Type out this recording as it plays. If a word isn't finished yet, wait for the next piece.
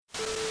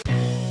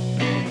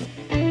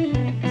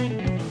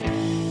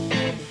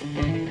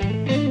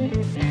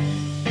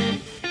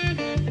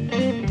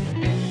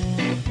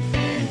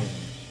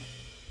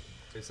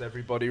Is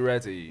everybody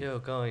ready? Yo,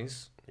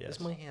 guys, Yes. is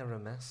my hair a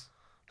mess?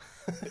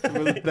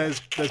 Well,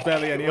 there's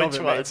barely any of Which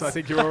it, mate, ones? so I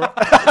think you're all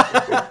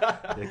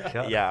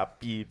right. Yeah,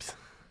 beeps.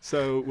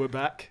 So we're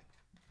back.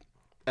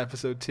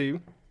 Episode 2.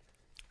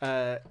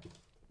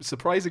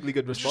 Surprisingly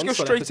good Just response. go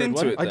on straight episode into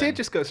 1. it I then. did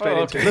just go straight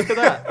Oh, into okay. it. Look at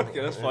that. Okay,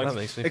 that's fine. That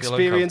makes me feel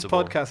Experienced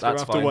uncomfortable. podcaster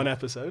That's after fine. one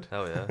episode.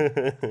 Hell yeah.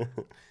 The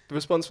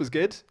response was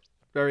good.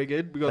 Very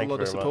good. We got Thank a you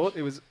lot of very support. much.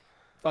 It was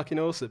fucking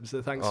awesome.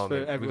 So thanks Oh, for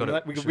mate,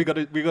 everyone. We got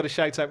to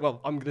shout out. Well,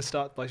 I'm going to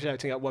start by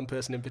shouting out one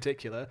person in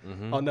particular.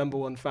 Mm-hmm. Our number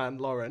one fan,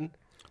 Lauren.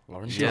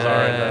 Lauren,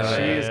 Yeah,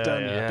 She has yeah,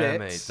 done yeah. Yeah,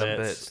 bits.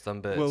 mate,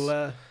 done bits.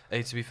 Well,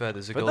 Hey, to be fair,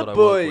 there's a For girl the that I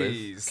work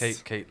boys.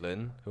 with,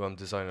 Caitlin, who I'm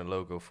designing a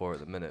logo for at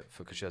the minute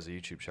because she has a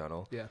YouTube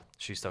channel. yeah.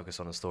 She stuck us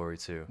on a story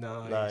too.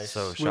 Nice.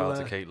 So We'll, shout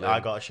out to Caitlin.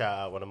 I got to shout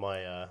out one of my,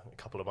 a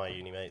couple of my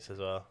uni mates as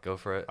well. Go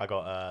for it. I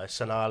got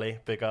Sonali,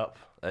 big up.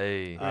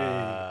 Hey.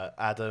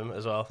 Adam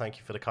as well, thank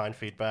you for the kind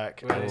feedback.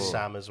 Hey. And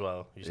Sam as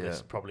well, who's Yeah.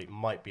 probably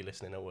might be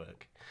listening at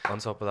work. On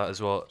top of that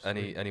as well,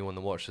 anyone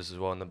that watched this as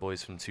well, and the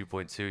boys from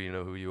 2.2, you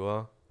know who you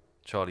are.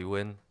 Charlie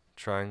Wynn,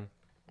 Trang,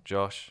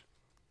 Josh,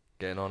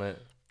 getting on it.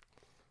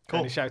 Cool.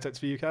 Any shout outs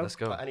for you, Cal? Let's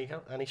go. Any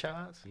shout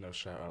outs? No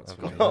shout outs I've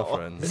for me. got no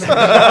friends.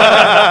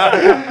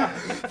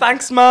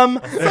 Thanks, Mum.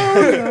 I just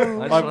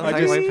want I to thank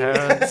just- my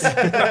parents.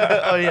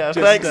 Oh yeah, Just,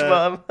 thanks,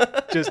 mum.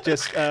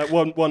 just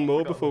one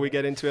more before we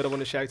get into it. I want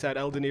to shout out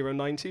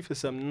Eldeniro90 for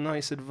some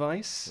nice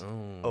advice.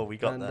 Oh, we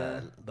got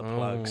And, the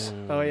plugs.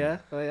 Oh yeah.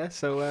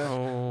 So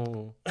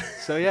Oh.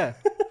 yeah.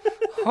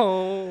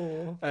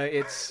 Oh.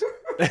 It's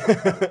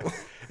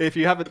if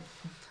you haven't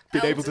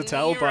been able to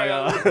tell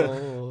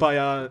by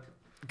our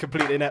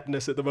complete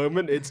ineptness at the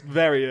moment, it's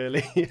very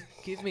early.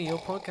 Give me your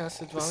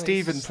podcast advice.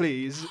 Stephen,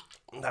 please.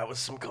 That was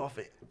some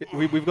coffee.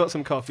 We've got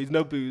some coffees.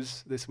 No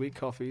booze this week.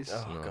 Coffees.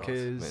 Oh, No, God.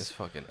 Because it's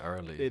fucking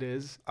early. it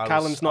is. I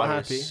Callum's was- not I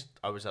happy.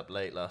 I was up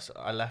late last.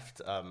 I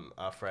left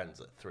our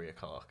friends at 3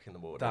 o'clock in the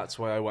morning. That's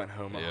why I went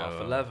home at Yeah.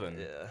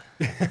 11:30.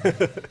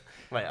 Yeah.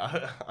 Mate,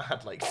 I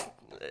had like,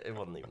 it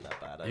wasn't even that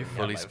bad. I You only fully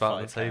had, like, spat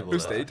on the 5 table Who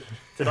cans. stayed?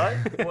 Did I?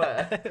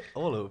 Where?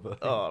 All over.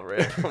 Oh,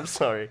 rip. I'm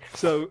sorry.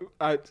 So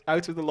out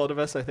of the lot of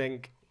us, I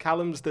think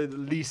Callum's the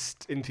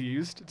least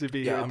enthused to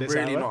be here Yeah, at I'm this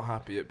really hour. not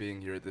happy at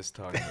being here at this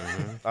time.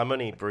 I'm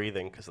only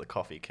breathing because the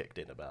coffee kicked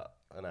in about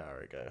an hour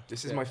ago.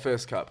 This is Yeah. my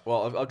first cup.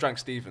 Well, I've drank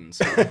Stevens.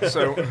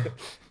 So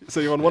So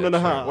you're on one and a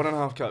true. half.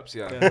 1.5 cups,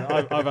 yeah.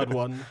 Yeah, I've had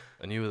one.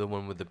 And you were the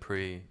one with the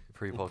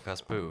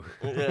pre-podcast poo.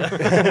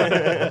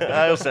 Yeah.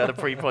 I also had a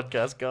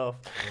pre-podcast golf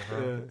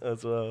Yeah.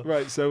 as well.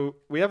 Right, so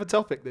we have a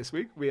topic this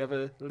week. We have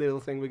a little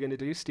thing we're going to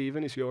do.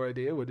 Stephen, it's your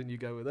idea. Why didn't you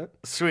go with it?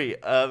 Sweet.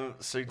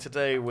 So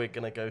today we're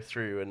going to go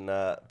through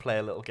and play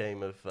a little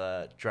game of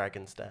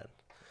Dragon's Den.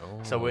 Oh.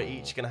 So we're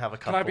each going to have a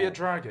Can couple. I be a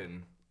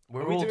dragon?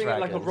 We're Are we all doing it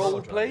like a dragons.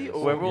 role play?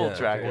 Or? We're all Yeah,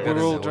 dragons. okay.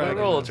 We're all We're dragons.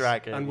 We're all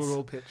dragons. And we're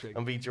all pitching.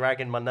 And we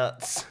dragging my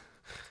nuts.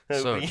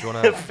 So, We do you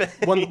want to...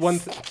 One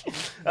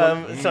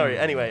Sorry.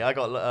 Anyway, I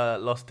got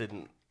lost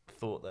in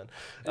thought then.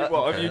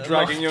 What, are you okay.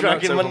 dragging your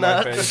nuts dragging over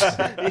my face?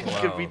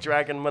 You could be Wow.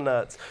 dragging my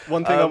nuts.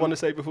 One thing I Um, want to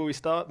say before we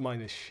start,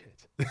 mine is shit.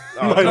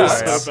 Oh, Mine is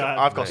sorry, so bad.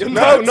 I've got some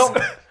No, nuts.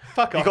 not...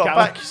 Fuck You off, got to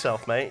Callum. back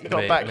yourself, mate. You got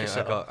to Mate, back mate,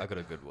 yourself. I got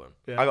a good one.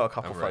 Yeah. I got a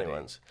couple I'm funny ready.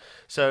 ones.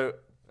 So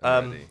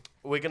I'm ready.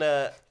 we're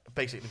gonna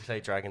basically play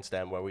Dragon's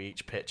Den, where we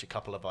each pitch a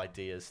couple of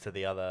ideas to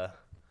the other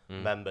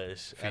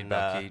members.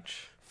 Feedback and,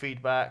 each.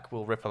 Feedback.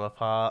 We'll rip them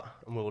apart,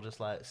 and we'll just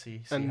like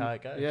see And, how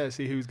it goes. Yeah,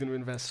 see who's going to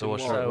invest So in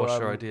what's what. your, So, what's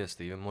your um, idea,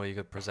 Stephen? What are you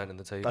going to present in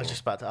the table? I was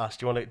just about to ask.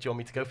 Do you want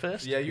me to go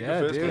first? Yeah, you Yeah,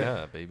 go first. do it.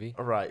 Yeah, baby.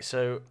 All right.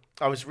 So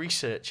I was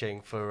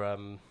researching for a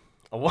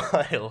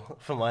while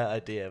for my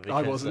idea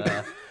because wasn't.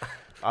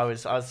 I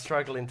was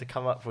struggling to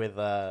come up with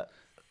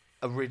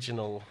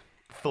original,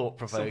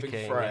 thought-provoking,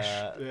 Something fresh.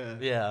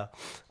 Yeah.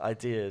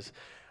 ideas,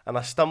 and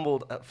I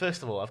stumbled.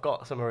 First of all, I've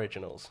got some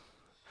originals,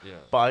 Yeah.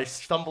 but I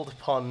stumbled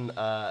upon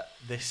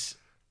this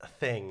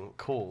thing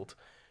called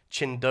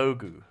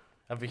Chindogu.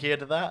 Have you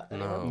heard of that?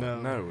 No.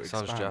 No.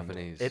 Sounds expand.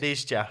 Japanese. It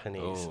is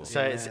Japanese, Oh.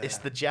 so Yeah. it's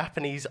the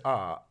Japanese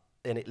art,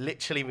 and it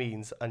literally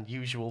means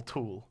unusual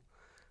tool.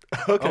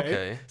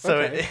 Okay. So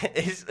Okay.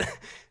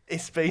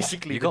 it's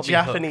basically You the got me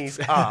hooked. Japanese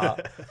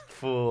art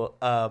for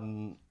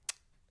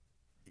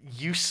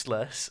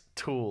useless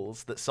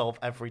tools that solve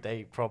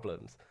everyday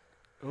problems.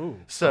 Ooh.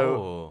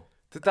 So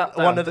Oh.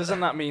 Doesn't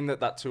that mean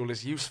that tool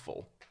is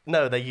useful?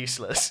 no, they're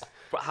useless.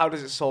 But how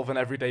does it solve an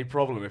everyday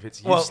problem if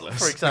it's Well, useless?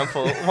 for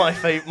example,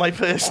 my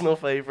personal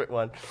favorite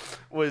one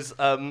was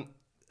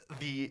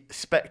the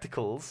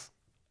spectacles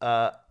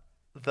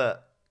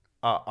that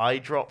are eye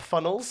drop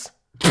funnels.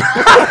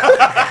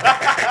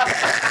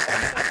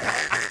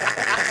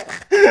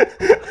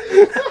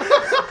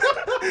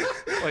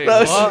 Wait,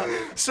 No,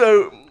 what?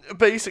 So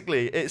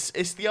basically, it's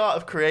the art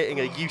of creating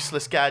a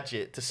useless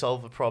gadget to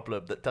solve a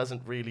problem that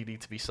doesn't really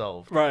need to be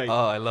solved. Right. Oh,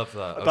 I love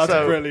that. That's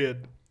So-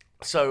 brilliant.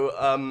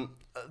 So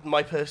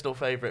my personal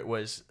favorite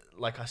was,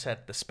 like I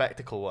said, the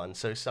spectacle one.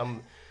 So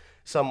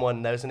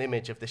someone there's an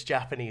image of this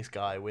Japanese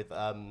guy with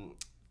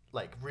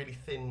like really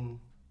thin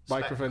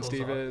microphone,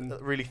 spectacles on,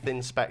 Stephen. really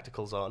thin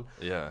spectacles on.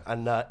 Yeah.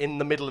 And in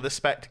the middle of the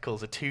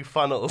spectacles are 2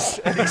 funnels.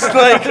 And he's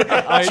like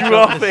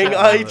dropping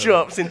eye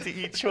drops into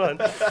each one.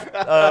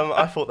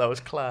 I thought that was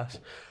class.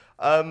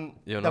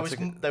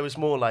 There was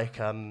more like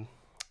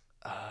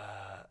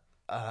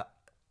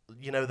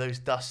you know those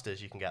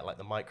dusters you can get, like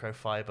the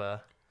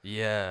microfiber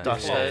Yeah.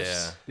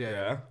 dusters.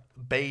 Yeah.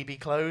 Baby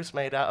clothes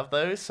made out of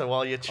those, so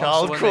while your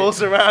child when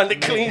crawls around,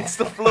 it cleans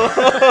the floor.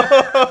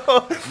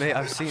 Mate,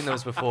 I've seen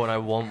those before and I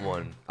want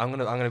one. I'm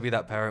gonna be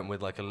that parent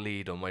with like a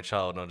lead on my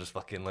child and I'll just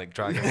fucking like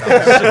drag him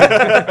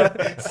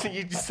down. So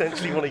you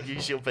essentially want to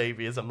use your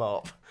baby as a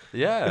mop.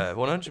 Yeah,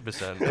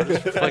 100%. I'll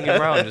just fling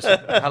him around, just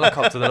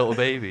helicopter the little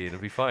baby and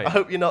it'll be fine. I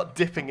hope you're not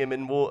dipping him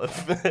in water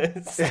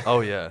first.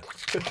 Oh yeah.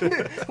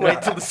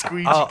 Wait till the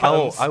squeegee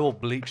comes. I will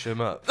bleach him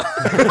up.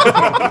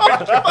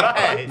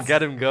 Yes.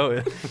 Get him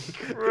going.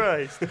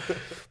 Christ.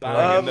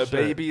 Bang, and the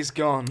baby's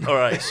gone. All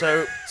right,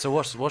 so So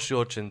what's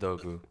your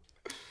Chindogu?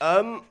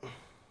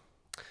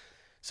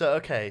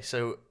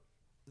 So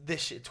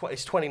this it's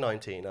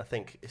 2019. I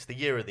think it's the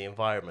year of the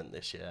environment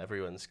this year.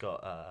 Everyone's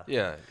got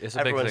Yeah, it's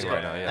a big thing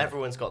right now. Yeah.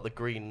 everyone's got the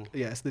green,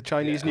 Yes, the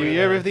Chinese Yeah. New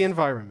Year of the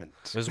environment.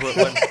 It was when,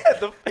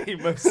 The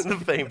famous. the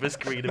famous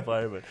green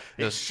environment.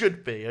 It Yes.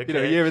 should be. Okay, You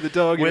know, Year of the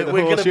Dog, Year of the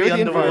We're Horse, gonna Year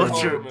be of the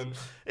underwater. Environment.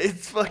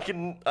 It's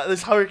fucking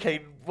this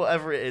hurricane,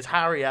 whatever it is,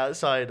 Harry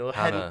outside or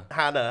Hannah.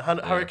 Hannah,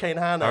 Hurricane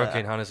Hannah.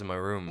 Hurricane Hannah's in my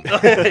room.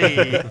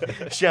 Hey,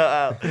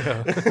 shout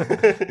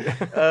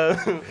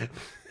out.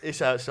 It's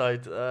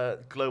outside.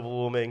 Global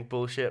warming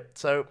bullshit.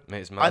 So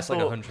Mate, it's I mad. It's like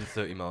thought-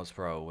 130 miles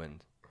per hour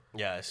wind.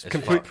 yeah, it's It's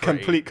quite pretty.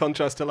 Complete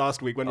contrast to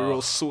last week when we were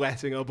all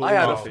sweating our balls I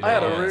had off. a, I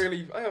had yeah. a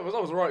really, I was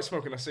alright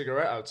smoking a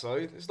cigarette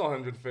outside. It's not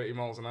 130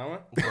 miles an hour.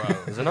 Bro,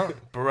 Is it not?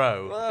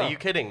 bro, Wow. are you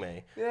kidding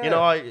me? Yeah. You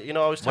know, I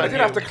was I telling did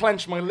you. have to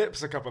clench my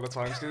lips a couple of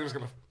times because it was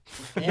gonna.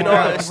 You know,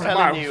 I was My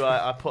telling mouth. you,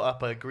 I put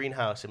up a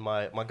greenhouse in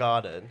my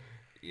garden.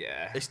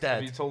 Yeah. It's Have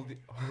dead. you told? The,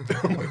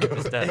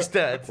 It's dead. It's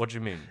dead. What do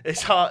you mean?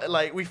 It's hard.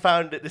 Like we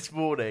found it this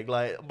morning.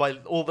 Like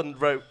all the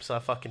ropes I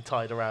fucking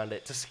tied around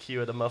it to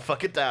secure the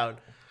motherfucker down.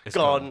 It's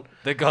Gone.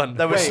 They're gone.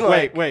 There was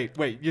Wait, like,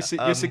 wait.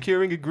 You're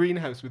securing a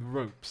greenhouse with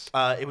ropes.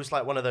 It was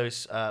like one of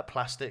those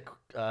plastic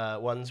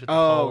ones with the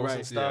Oh, poles right,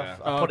 and stuff.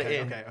 yeah. I Oh, put okay,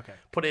 it in. Okay.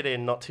 Put it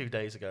in not 2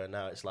 days ago, and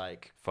now it's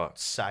like Fuck.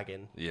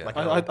 sagging. Yeah. Like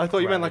I thought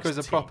you meant like it was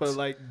a rabbit's proper teats.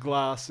 like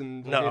glass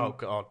and. No, like, oh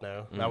god,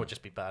 no. That Mm. would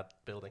just be bad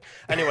building.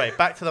 Anyway,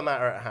 back to the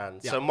matter at hand.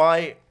 Yeah. So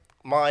my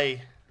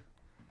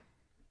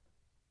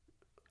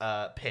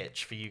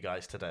pitch for you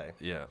guys today.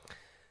 Yeah.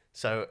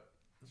 So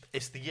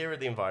it's the year of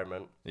the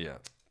environment. Yeah.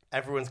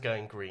 Everyone's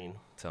going green.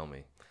 Tell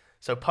me.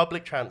 So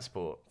public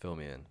transport. Fill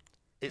me in.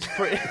 It's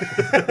pretty.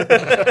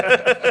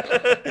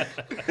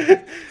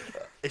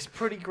 It's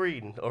pretty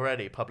green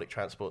already. Public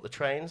transport, the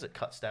trains, it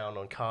cuts down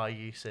on car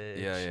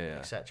usage, Yeah, yeah, yeah.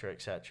 etc.,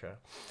 etc.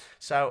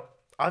 So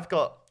I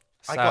got.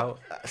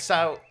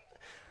 So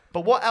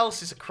But what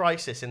else is a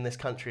crisis in this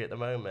country at the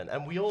moment?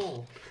 And we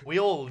all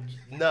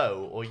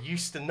know or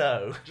used to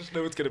know. just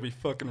know it's gonna be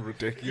fucking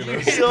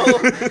ridiculous. We all-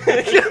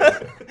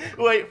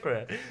 Wait for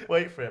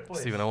it.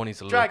 Boys. Stephen, I want you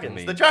to look Dragons. at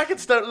me. The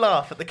dragons don't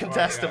laugh at the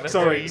contestant yeah.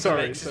 before Sorry, he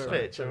sorry, makes his sorry.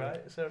 pitch, all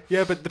right? So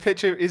Yeah, but the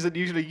picture isn't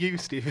usually you,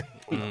 Stephen.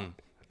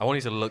 I want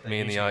you to look me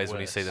in the usually eyes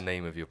when you say worse. the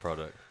name of your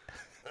product.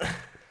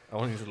 I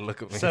want you to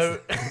look at me.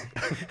 So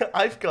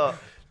I've got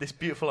this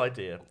beautiful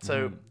idea.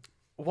 So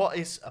what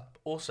is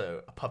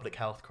also a public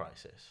health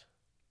crisis,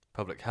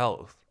 Public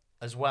health,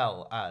 as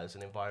well as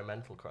an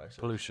environmental crisis?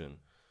 pollution.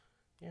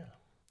 Yeah.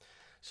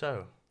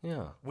 So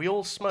Yeah. we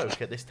all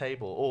smoke at this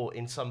table, or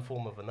in some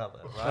form of another,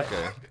 right?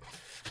 Okay.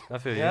 I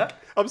feel Yeah. you.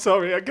 I'm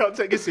sorry, I can't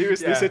take it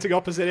seriously Yeah. sitting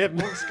opposite him.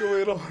 What's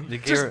going on? The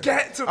Just gear-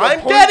 get to the I'm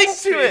point, getting to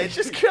Steve. it.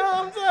 Just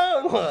calm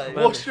down. Like.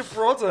 What's your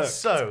product?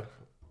 So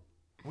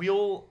we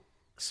all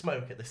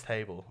smoke at this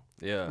table.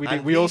 Yeah. We,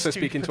 And we also these two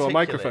speak into our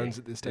particularly- microphones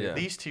at this table. Yeah.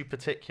 These two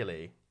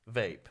particularly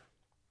vape.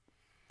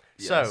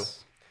 So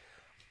Yes.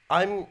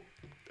 I'm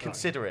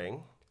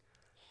considering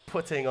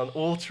putting on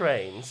all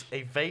trains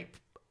a vape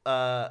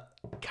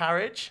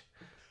carriage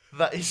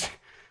that is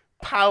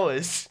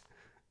powers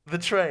the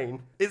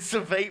train. It's a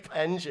vape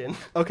engine.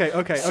 Okay,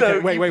 So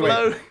wait, you wait.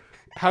 blow-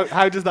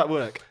 How does that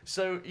work?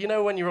 So you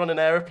know when you're on an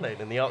aeroplane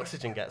and the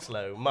oxygen gets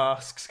low,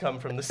 masks come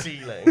from the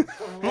ceiling.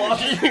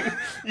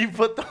 you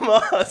put the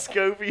mask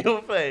over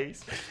your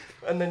face,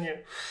 and then you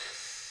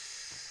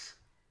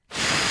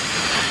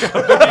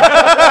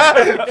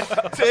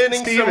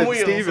turning some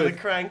wheels with a Steven.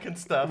 crank and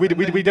stuff. We, and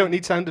we, then- we don't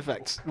need sound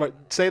effects. Right,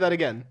 say that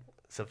again.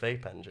 It's a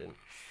vape engine.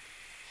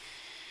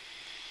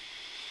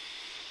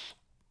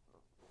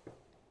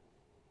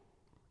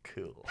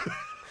 Cool.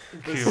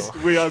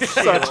 We are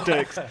such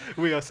dicks.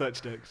 We are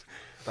such dicks.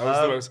 That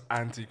was the most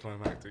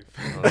anticlimactic.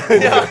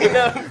 Yeah,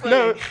 I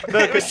know. No,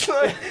 It was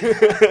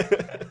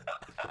like,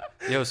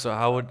 Yo, so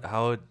how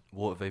would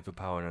water vapor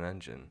power an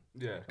engine?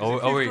 Yeah. 'cause Oh,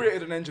 if oh, you've wait.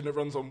 created an engine that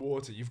runs on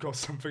water, you've got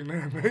something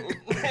there, mate.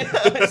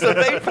 it's a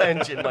vape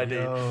engine, my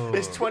dude.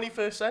 It's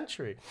 21st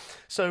century.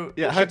 So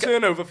Yeah, What's your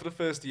turnover for the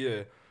first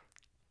year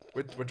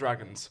with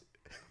dragons?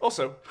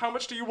 Also, how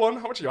much do you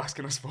want? How much are you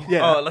asking us for?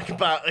 Yeah. Oh, like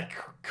about a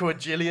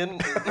quadrillion.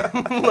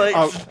 Like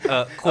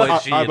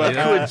quadrillion.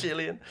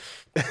 quadrillion.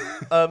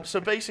 So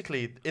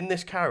basically, in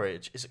this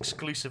carriage is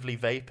exclusively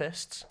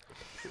vapists.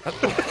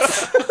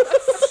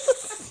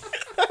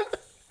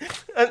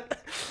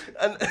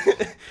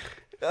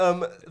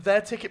 and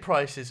their ticket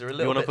prices are a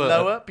little bit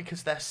lower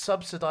because they're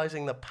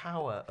subsidizing the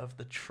power of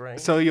the train.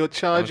 So you're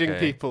charging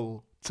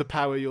people to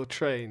power your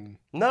train.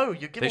 No,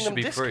 you're giving them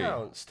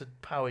discounts to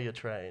power your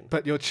train.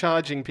 But you're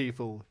charging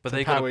people to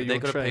power your train. They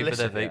got to pay for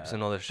their vapes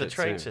and all this shit. The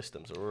train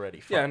systems are already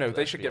fucked. Yeah, no,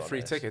 they should get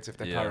free tickets if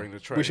they're powering the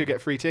train. We should get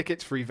free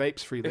tickets, free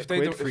vapes, free if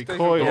liquid, free they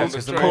coils.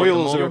 The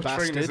Coils are a train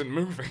bastard. isn't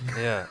moving.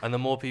 Yeah, and the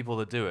more people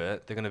that do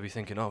it, they're going to be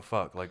thinking, oh,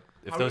 fuck, like,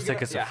 if those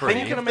tickets are free...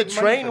 Think of the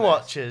train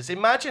watchers.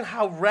 Imagine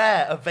how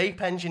rare a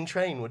vape engine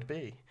train would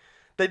be.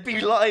 They'd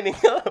be lining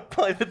up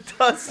by the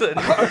dozen.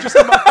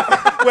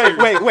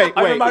 Wait.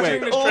 I'm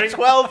imagining this all train,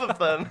 12 of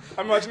them.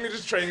 I'm imagining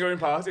this train going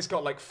past. It's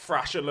got like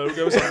Thrasher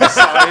logos on the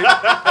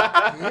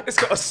side. It's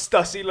got a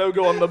Stussy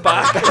logo on the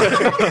back.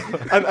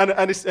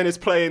 and it's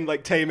playing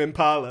like Tame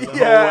Impala the whole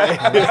way.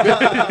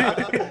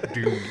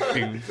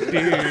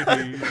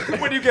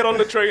 When you get on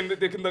the train,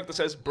 the conductor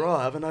says, "Bro,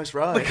 have a nice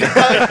ride."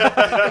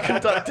 The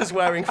conductor's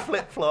wearing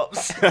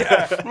flip-flops.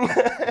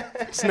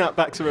 Snap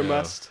back to a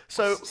must.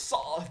 So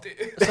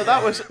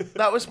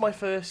that was my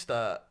first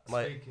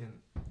Aiden.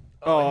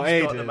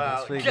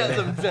 Get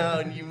them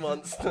down, you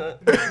monster.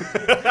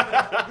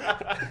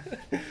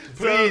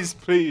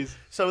 Please.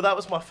 So that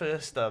was my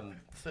first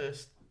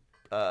thirsty.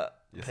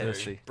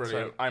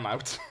 Brilliant. So, I'm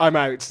out. I'm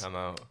out.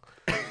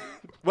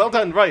 Well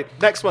done. Right.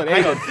 Next one.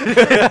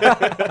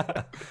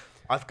 Aiden.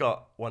 I've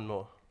got one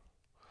more.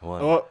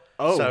 Oh.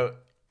 So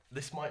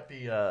this might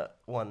be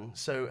one.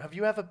 So have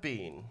you ever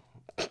been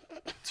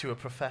to a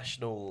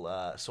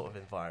professional sort of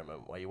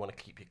environment where you want to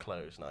keep your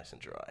clothes nice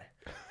and dry?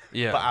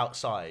 Yeah. But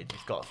outside,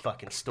 you've got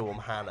fucking Storm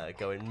Hannah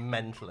going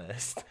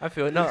mentalist. I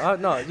feel you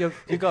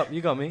got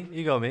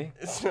me.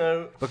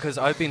 So because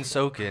I've been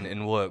soaking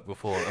in work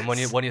before, and when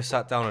you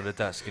sat down at a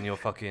desk and your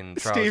fucking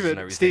trousers and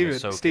everything are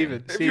soaking.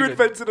 Steven. Have you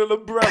invented an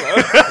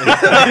umbrella?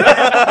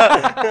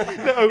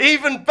 No,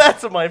 even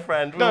better, my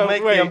friend. We'll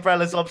make the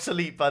umbrellas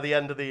obsolete by the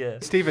end of the year.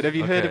 Steven, have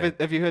you heard of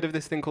it? Have you heard of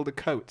this thing called a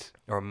coat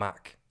or a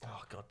Mac?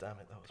 Oh god damn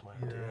it, that was my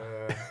idea.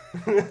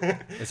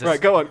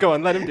 Right, go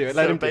on. Let him do it.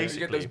 Let him do it. You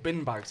get those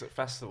bin bags at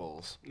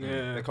festivals.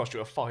 Yeah. They cost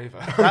you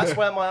 $5. That's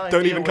where my idea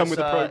Don't even come was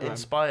with a program.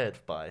 inspired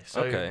by.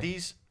 So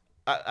these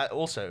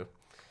also,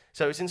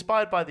 so it's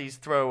inspired by these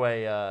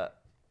throwaway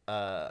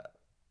what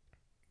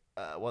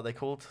are they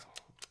called?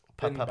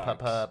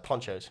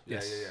 Ponchos.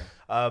 Yes.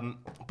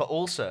 But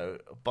also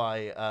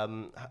by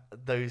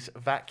those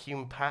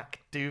vacuum pack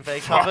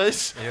duvet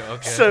covers. Yeah,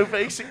 okay. So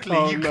basically,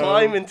 you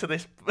climb into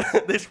this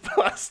this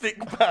plastic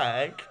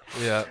bag.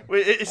 Yeah.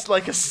 It's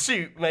like a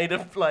suit made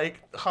of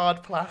like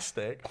hard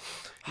plastic.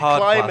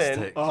 Hard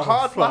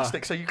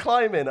plastic. So you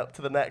climb in up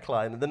to the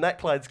neckline, and the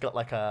neckline's got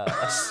like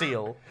a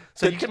seal,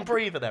 so you can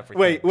breathe and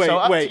everything. Wait. So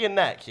up to your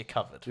neck, you're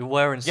covered. You're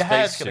wearing your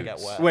hair's gonna get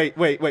wet.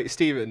 Wait,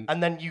 Steven.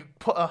 And then you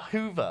put a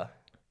Hoover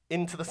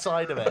into the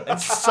side of it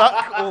and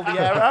suck all the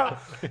air out.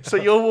 So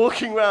you're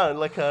walking around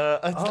like a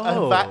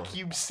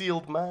vacuum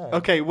sealed man.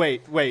 Okay,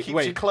 wait.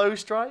 Keeps your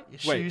clothes dry, your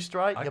shoes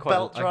dry, your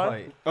belt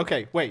dry.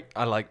 Okay, wait.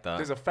 I like that.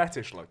 There's a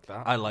fetish like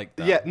that. I like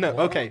that. Yeah, no,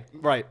 okay,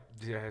 right.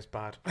 Yeah, it's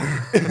bad.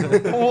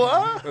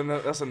 What?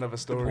 That's another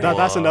story.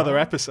 That's another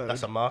episode.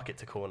 That's a market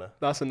to corner.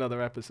 That's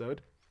another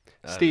episode.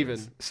 Steven,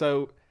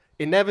 so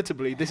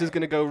inevitably this is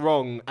going to go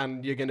wrong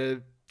and you're going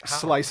to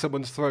slice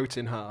someone's throat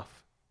in half.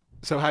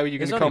 So how are you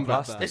going to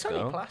combat that? It's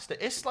only plastic.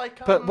 It's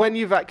like. But when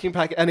you vacuum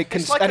pack it and it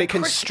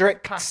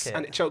constricts packet.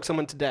 and it chokes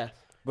someone to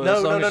death.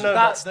 No.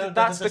 That's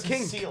the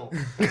kink. Seal.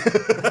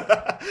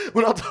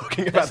 We're not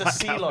talking about that. There's a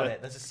seal on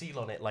it. There's a seal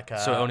on it, like a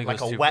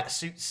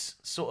wetsuit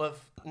sort of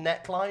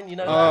neckline. You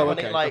know,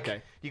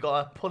 you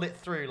gotta pull it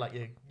through like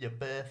you're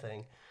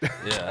birthing.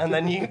 Yeah. And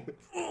then you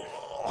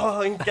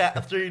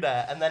get through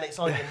there, and then it's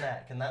on your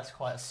neck, and that's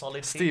quite a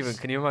solid piece. Steven,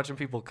 can you imagine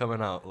people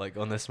coming out like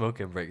on their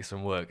smoking breaks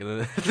from work, and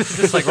then it's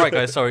just like, right,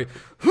 guys, sorry.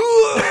 There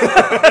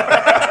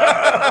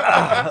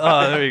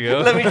you go.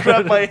 Let me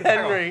grab my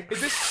Henry. Is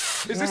this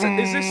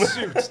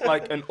suit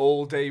like an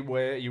all-day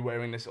wear? Are you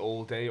wearing this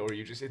all day, or are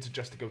you it's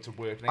just to go to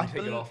work and then you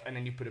take it off and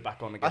then you put it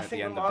back on again at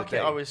the end of the day?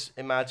 I was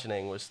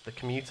imagining was the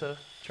commuter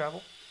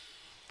travel.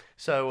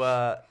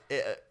 So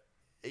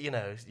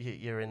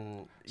you're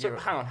in. So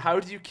hang on, how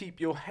do you keep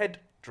your head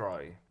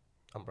dry?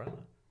 Umbrella.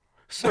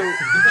 So you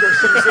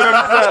just use an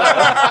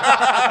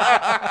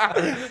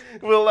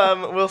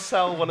umbrella. We'll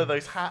sell one of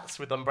those hats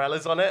with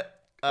umbrellas on it.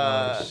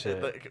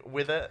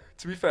 With it.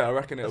 To be fair, I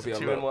reckon it'll be a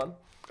 2-in-1.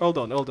 Hold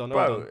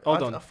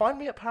on. Find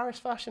me at Paris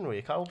Fashion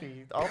Week. I'll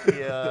be well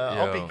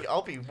above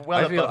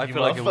you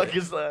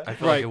motherfuckers there. I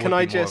feel like it would be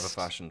more of a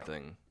fashion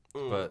thing.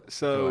 But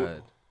so go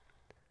ahead.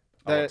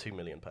 I want £2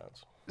 million.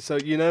 So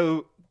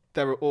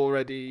there are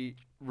already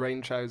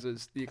rain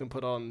trousers that you can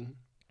put on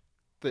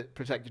that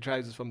protect your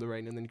trousers from the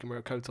rain, and then you can wear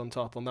a coat on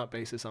top. On that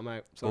basis, I'm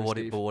out. But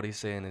what he's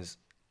saying is,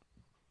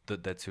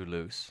 that they're too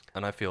loose,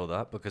 and I feel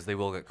that because they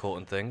will get caught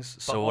in things.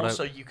 But so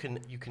also, you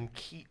can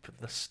keep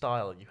the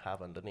style you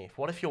have underneath.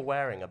 What if you're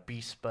wearing a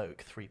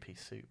bespoke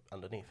 3-piece suit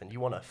underneath, and you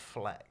want to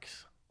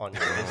flex on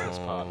your business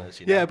partners?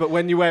 You know? Yeah, but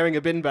when you're wearing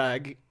a bin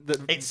bag,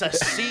 it's a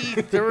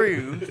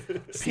see-through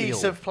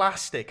piece of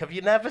plastic. Have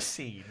you never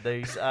seen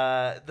those?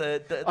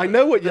 I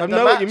know what you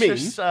mean.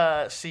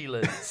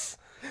 Sealants.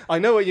 I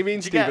know what you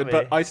mean, Stephen,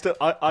 but I just don't.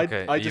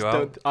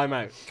 I'm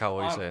out. Cal,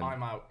 what are you saying?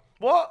 I'm out.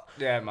 What?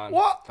 Yeah, man.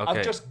 What? Okay.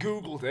 I've just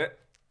Googled it,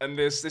 and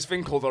there's this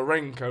thing called a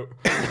raincoat.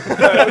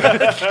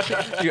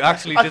 You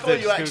actually did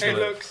this. It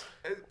looks.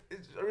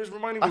 It was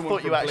reminding me. I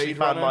thought you actually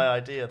found my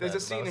idea. There's a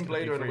scene in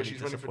Blade Runner where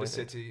she's running through the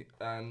city,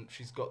 and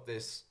she's got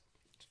this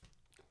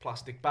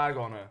plastic bag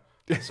on her.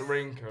 It's a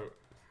raincoat,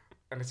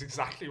 and it's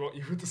exactly what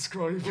you were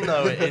describing.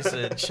 No, it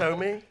isn't. Show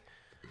me.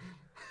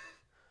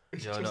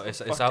 It's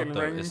out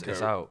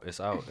though. It's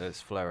out.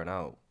 It's flaring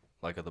out,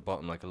 like at the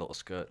bottom, like a little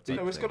skirt.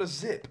 No, it's got a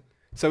zip.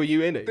 So are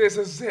you in it? There's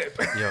a zip.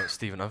 Yo,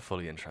 Stephen, I'm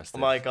fully interested.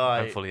 My guy.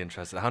 I'm fully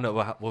interested.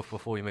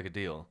 Before we make a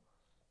deal,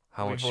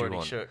 how much do you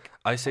want? Shook.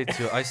 I say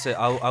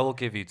I will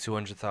give you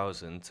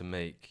 200,000 to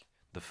make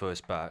the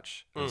first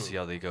batch and see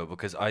how they go,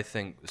 because I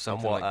think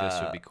something like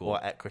this would be cool.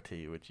 What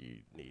equity would you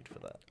need for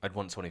that? I'd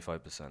want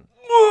 25%.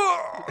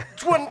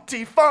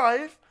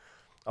 25?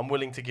 I'm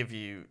willing to give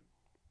you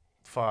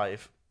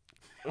 5%.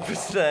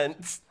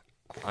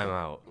 I'm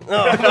out.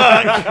 Oh,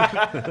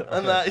 fuck.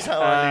 And that is how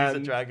I lose a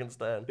Dragon's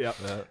Den. Yeah.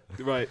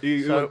 Right.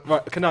 So,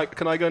 right.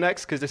 Can I go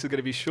next? Because this is going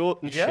to be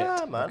short and shit.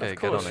 Yeah, man. Okay, of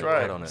course, get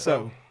right. on it.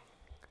 So,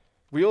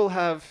 we all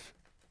have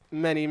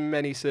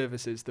many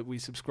services that we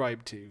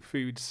subscribe to: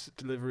 foods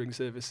delivering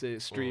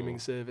services, streaming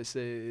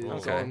services,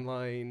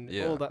 online,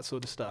 all that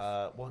sort of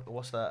stuff.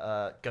 What's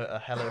that?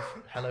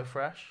 Hello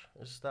Fresh?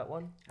 Is that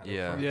one?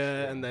 Yeah.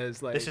 Yeah, and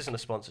there's like. This isn't a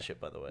sponsorship,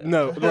 by the way.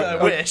 No,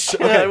 I wish.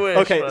 Okay, I wish,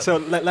 okay. but- So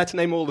let's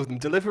name all of them: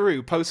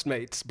 Deliveroo,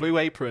 Postmates, Blue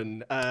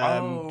Apron,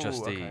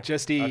 Just okay. Eat.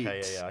 Just Eat,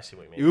 Okay, yeah, I see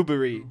what you mean.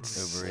 Uber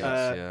Eats, Uber Eats,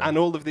 yeah. and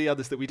all of the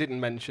others that we didn't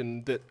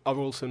mention that are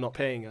also not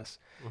paying us.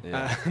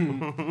 Yeah.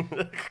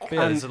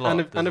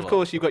 And of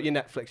course, you've got your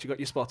Netflix, you've got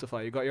your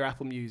Spotify, you've got your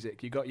Apple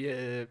Music, you've got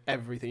your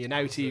everything, your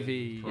Now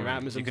TV, your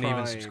Amazon You can Prime.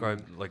 even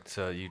subscribe like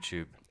to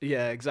YouTube.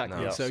 Yeah,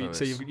 exactly. No, So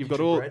so you've got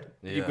all Yeah.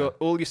 you've got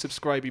all your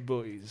subscribey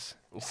boys,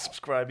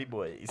 Subscribey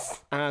boys.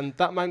 and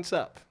that mounts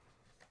up.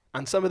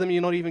 And some of them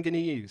you're not even going to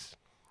use.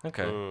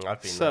 Okay.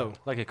 I've been So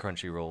Like a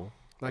Crunchyroll.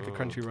 like a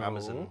Crunchyroll.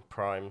 Amazon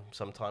Prime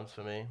sometimes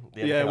for me.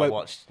 The Yeah, only thing I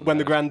watched when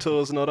the Grand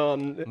Tour's not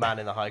on. Man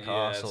in the High Yeah,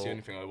 Castle. that's the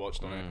only thing I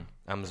watched on it.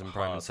 Amazon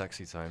Prime and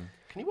Sexy Time.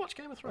 Can you watch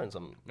Game of Thrones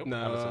on No,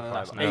 Amazon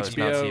Prime? No, it's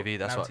Now HBO. TV.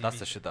 That's Now what. That's TV.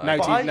 the shit that Now I.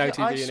 But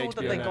TV I and saw that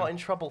HBO they now. got in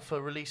trouble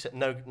for releasing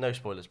no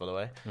spoilers, by the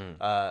way.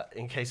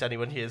 In case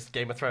anyone hears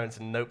Game of Thrones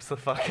and nopes the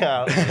fuck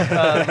out.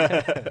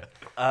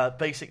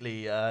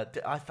 Basically,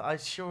 I'm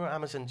sure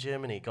Amazon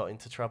Germany got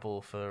into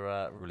trouble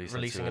for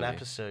releasing an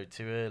episode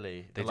too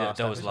early. They did.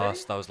 That was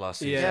last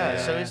season. Yeah.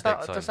 So Yeah. is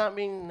that does that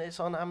mean it's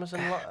on Amazon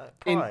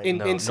Prime? In-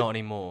 No, not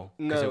anymore.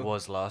 Because No. it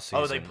was last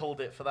season. Oh, they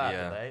pulled it for that,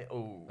 Yeah. did they?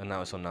 Oh. And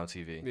now it's on Now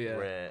TV. Yeah,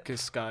 Rare.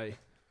 because Sky.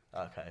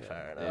 Okay,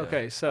 fair enough. Yeah.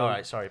 Okay, so All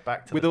right, sorry.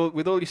 Back to with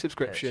all your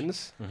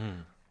subscriptions Mm-hmm.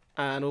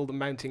 and all the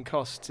mounting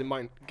costs, it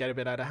might get a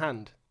bit out of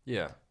hand.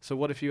 Yeah. So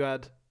what if you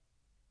had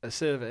a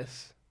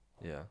service?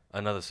 Yeah.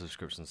 Another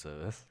subscription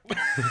service.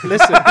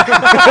 Listen.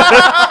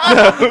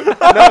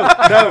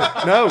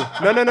 No.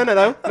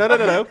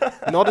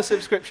 Not a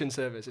subscription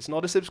service. It's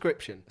not a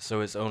subscription.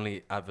 So it's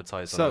only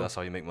advertised So- on it. That's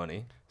how you make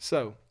money.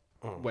 So,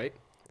 wait.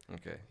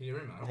 Okay. Hear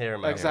him out. Hear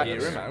him out. Exactly.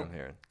 Hear him out. I'm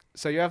hearing.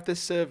 So you have this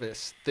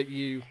service that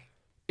you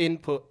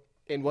input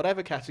in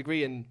whatever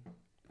category, in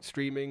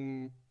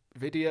streaming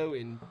video,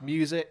 in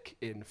music,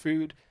 in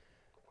food,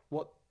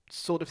 what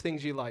sort of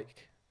things you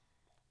like,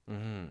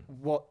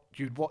 what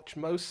you'd watch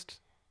most,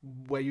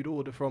 where you'd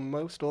order from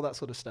most, all that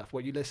sort of stuff.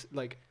 What you listen,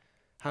 like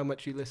how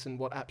much you listen,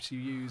 what apps you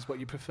use, what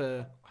you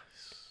prefer.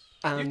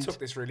 And You took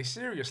this really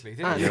seriously,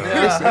 didn't and you?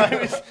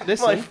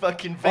 listen, My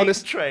fucking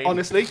vape train.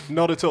 honestly,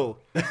 not at all.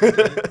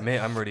 Mate,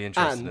 I'm really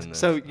interested in And this.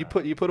 so you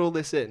put all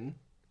this in,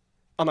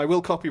 and I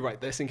will copyright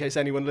this in case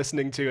anyone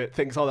listening to it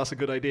thinks, "Oh, that's a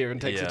good idea," and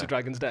takes it Yeah. to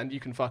Dragon's Den. You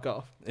can fuck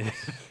off.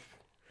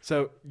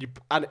 So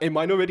and it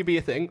might already be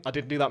a thing. I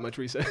didn't do that much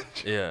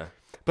research, Yeah.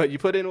 but you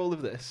put in all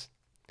of this,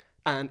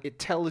 and it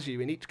tells you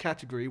in each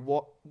category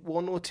what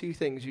one or two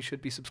things you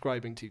should be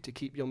subscribing to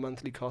keep your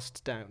monthly costs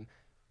down.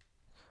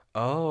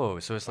 Oh,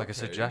 so it's like a Okay.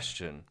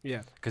 suggestion.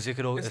 Yeah. Because it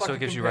could It's also like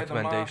gives you Compare the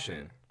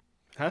recommendation.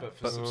 Market, Huh? but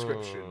for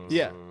subscriptions.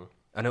 Yeah.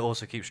 And it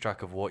also keeps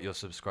track of what you're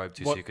subscribed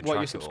to, so What, you can what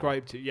track you it all.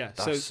 subscribe to, yeah.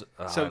 That's-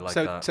 I like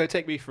so that. so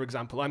take me for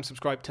example. I'm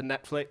subscribed to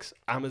Netflix,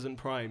 Amazon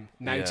Prime,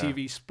 Now Yeah.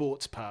 TV,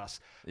 Sports Pass.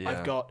 Yeah.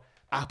 I've got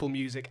Apple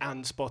Music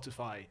and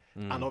Spotify,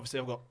 Mm. and obviously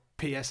I've got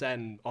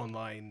PSN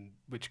online,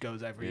 which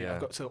goes every year. Yeah.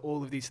 I've got so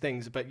all of these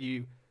things, but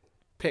you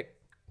pick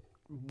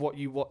what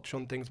you watch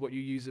on things, what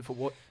you use it for,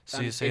 what.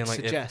 So you're saying it like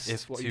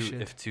suggests what you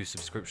should. if two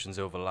subscriptions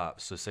overlap,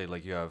 so say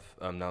like you have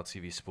Now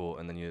TV Sport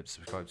and then you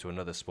subscribe to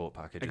another sport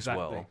package as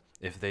well.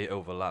 If they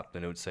overlap,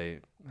 then it would say,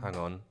 hang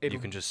on, you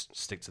can just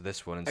stick to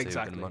this one and save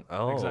a month.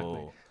 Oh,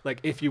 exactly. Like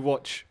if you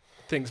watch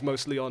things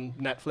mostly on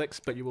Netflix,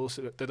 but you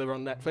also that are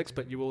on Netflix,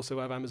 but you also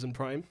have Amazon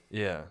Prime.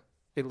 Yeah.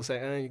 It'll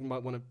say, you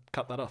might want to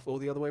cut that off, or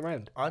the other way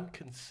around. I'm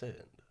concerned.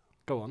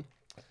 Go on.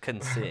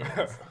 Concerned.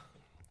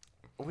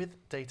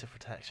 With data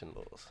protection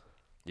laws.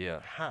 Yeah.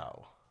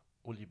 How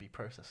will you be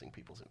processing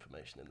people's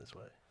information in this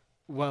way?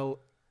 Well,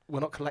 we're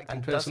not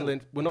collecting personal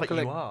We're not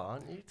collecting. You are,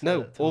 aren't you?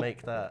 To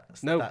make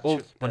that. No.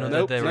 All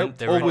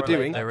we're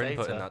doing. They're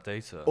inputting that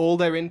data. All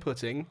they're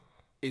inputting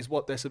is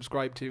what they're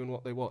subscribed to and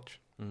what they watch.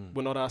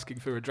 We're not asking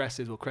for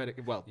addresses or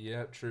credit. Well,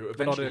 yeah, true.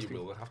 Eventually,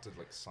 we'll have to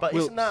like. But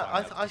isn't that?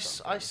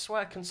 I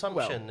swear,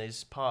 consumption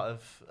is part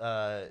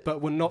of.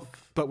 But we're not.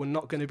 But we're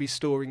not going to be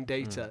storing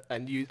data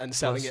and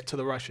selling it to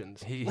the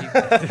Russians.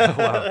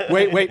 Wow.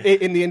 Wait.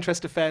 In the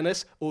interest of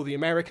fairness, or the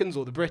Americans,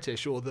 or the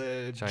British, or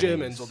the Chinese.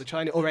 Germans, or the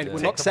Chinese, or Yeah.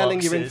 we're not selling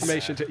your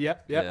information to.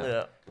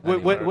 Yeah.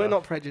 We're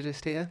not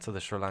prejudiced here. To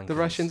the Sri Lankans. The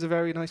Russians are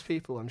very nice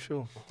people, I'm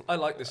sure. I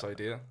like this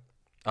idea.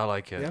 I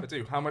like it. I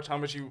do. How much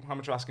you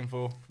asking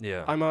for?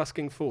 Yeah. I'm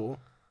asking for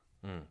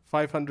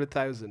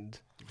 500,000.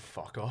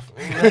 Fuck off.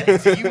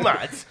 Are you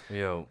mad?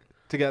 Yo.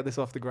 To get this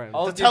off the ground.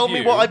 To tell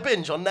me what I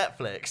binge on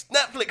Netflix.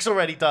 Netflix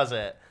already does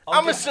it.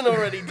 Amazon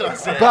already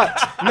does it. But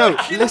no,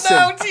 listen.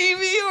 Now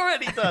TV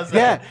already does it.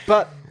 Yeah,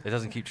 but it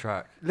doesn't keep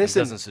track. Listen,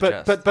 it doesn't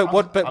suggest.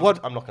 What?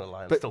 I'm not gonna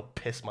lie. I'm still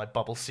pissed. My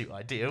bubble suit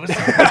idea was.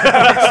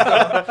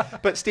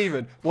 But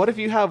Stephen, what if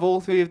you have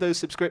all three of those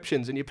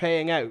subscriptions and you're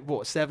paying out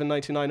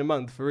 $7.99 a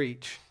month for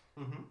each?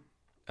 Mm-hmm.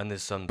 And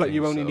there's some. But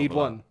you only need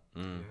one.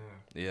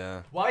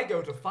 Yeah. Why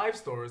go to 5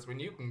 stores when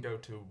you can go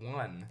to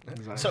 1?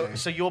 Exactly.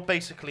 So you're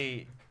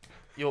basically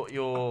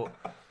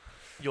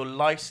you're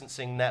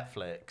licensing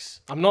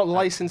Netflix. I'm not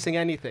licensing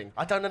anything.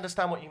 I don't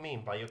understand what you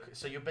mean by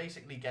so you're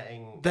basically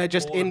getting they're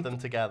just all of them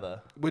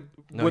together.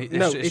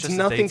 It's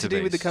nothing to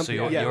do with the company.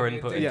 So you're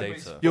inputting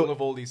data. Full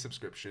of all these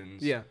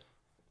subscriptions. Yeah,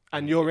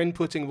 and you're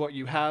inputting what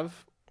you have,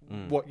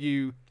 what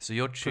you. So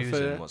you're choosing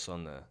prefer. what's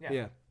on there.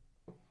 Yeah.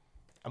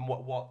 And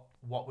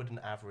what would an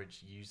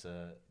average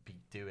user be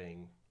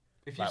doing?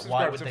 If you like,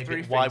 subscribe to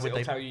 3 things,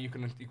 it'll tell you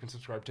can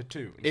subscribe to 2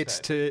 instead. It's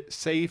to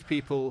save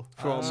people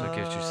from. So it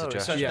gives you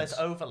suggestions. So there's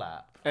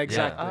overlap.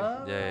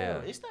 Exactly.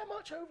 Yeah. Is there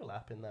much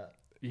overlap in that?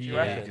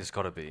 Yeah, it's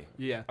got to be.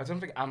 Yeah. I don't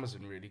think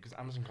Amazon really, because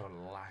Amazon got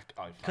a lack.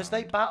 Because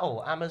they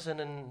battle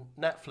Amazon and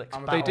Netflix.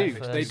 They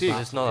do.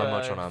 There's not that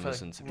much on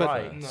Amazon to be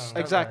fair. No.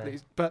 Exactly.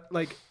 But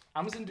like.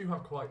 Amazon do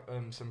have quite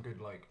some good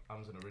like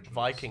Amazon originals.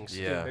 Vikings.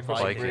 Yeah. They've got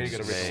some really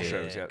good original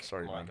shows. Yeah.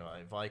 Sorry, my man.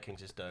 guy.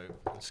 Vikings is dope.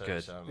 It's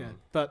good. Yeah.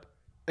 But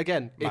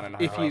again,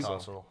 if you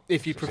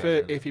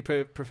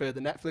prefer the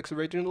Netflix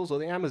originals or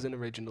the Amazon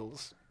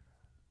originals.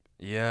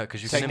 Yeah,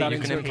 because you can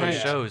input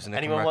shows and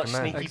anyone watch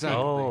recommend. Sneaky Exactly.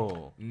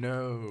 Oh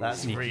no,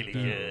 that's really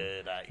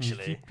good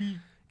actually.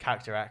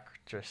 Character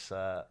actress.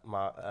 So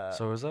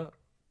was that?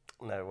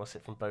 No, what's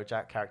it from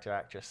BoJack? Character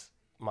actress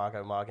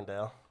Margot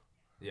Martindale.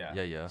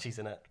 Yeah. She's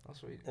in it.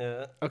 That's sweet.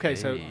 Yeah. Okay,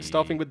 so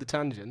stopping with the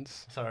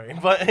tangents. Sorry,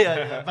 but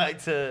yeah, back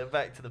to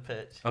the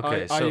pitch.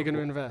 Okay, are you going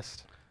to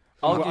invest?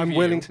 I'm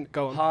willing to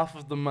go on half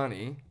of the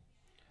money,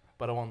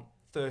 but I want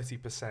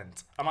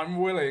 30%, and I'm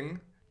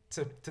willing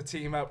to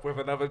team up with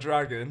another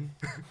dragon,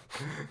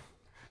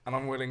 and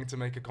I'm willing to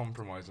make a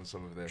compromise on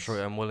some of this.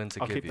 Sure, I'm willing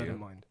to I'll give keep that in you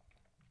mind.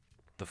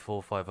 the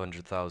full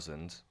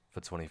 500,000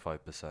 for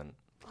 25%.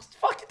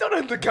 Fucking don't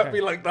undercut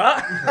me like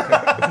that.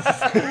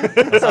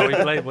 That's how we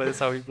play. That's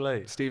how we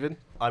play. Stephen,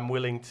 I'm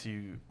willing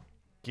to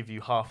give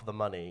you half of the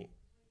money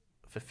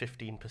for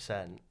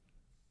 15%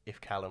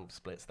 if Callum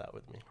splits that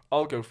with me.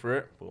 I'll go for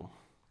it. Boom.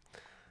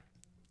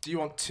 Do you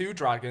want 2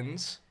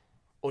 dragons,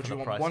 or do you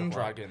want 1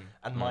 dragon?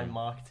 And my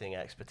marketing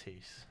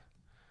expertise.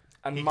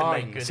 And he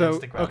mine. can make good so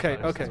Instagram okay,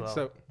 posts as well.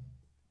 so.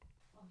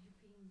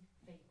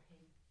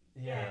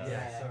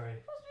 Yeah, sorry.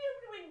 Possibly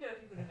open a window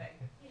if you're going to vape.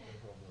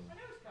 I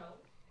know it's cold.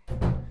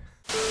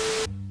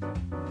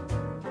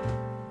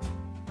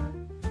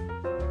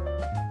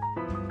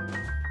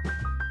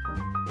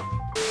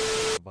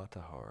 What a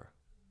horror.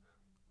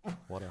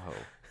 What a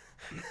hoe.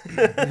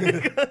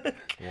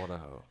 What a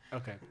hoe.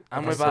 Okay.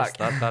 And we're back.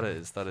 That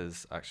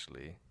is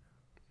actually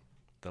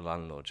the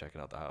landlord checking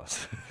out the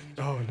house.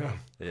 Oh no.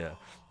 Yeah.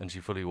 And she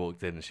fully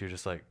walked in and she was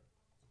just like,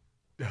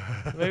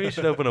 maybe you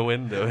should open a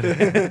window.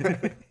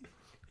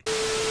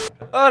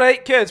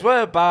 Alright, kids,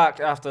 we're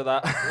back after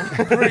that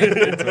brief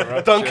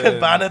interruption.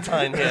 Duncan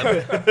Bannatyne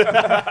here.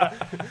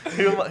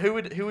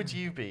 Who would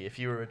you be if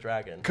you were a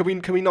dragon? Can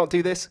we not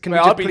do this? Can Wait,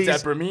 we I'll just be please?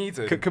 Deborah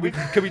Meaden.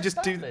 Can we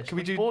just do? Can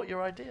we do? bought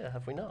your idea,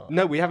 have we not?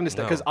 No, we haven't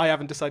decided No. because I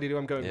haven't decided who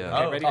I'm going with. Yeah.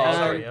 Okay, Oh, ready?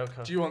 sorry.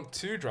 Okay. Do you want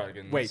 2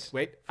 dragons? Wait,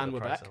 and the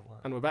we're price back. of one.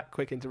 And we're back.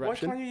 Quick Why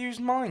interruption. can't you use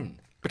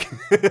mine?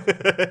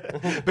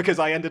 Because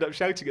I ended up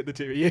shouting at the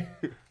two of you.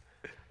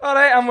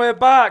 Alright, and we're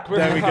back.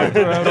 There we go.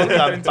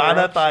 Duncan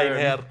Bannatyne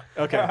here.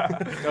 Okay.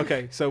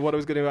 Okay. So what I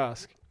was going to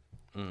ask,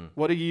 Mm.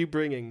 what are you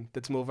bringing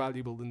that's more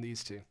valuable than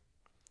these two?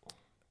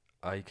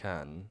 I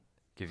can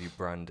give you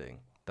branding.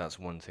 That's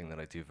one thing that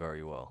I do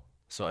very well.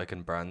 So I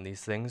can brand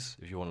these things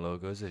if you want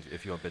logos,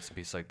 if you want bits and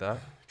pieces like that.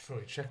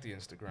 Troy, check the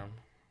Instagram.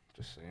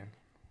 Just saying.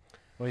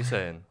 What are you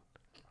saying?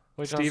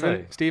 What are you trying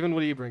to say? Stephen,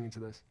 what are you bringing to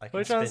this? What are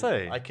you trying to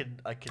say? I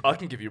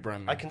can give you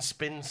branding. I can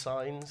spin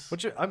signs.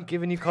 I'm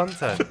giving you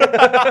content. And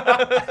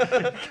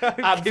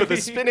for the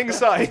spinning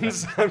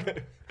signs.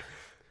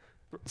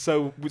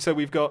 So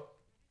we've got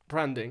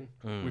branding.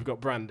 We've got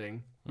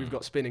branding. We've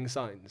got spinning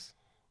signs.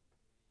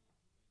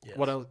 Yes.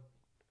 What else?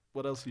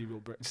 What else you will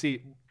bring?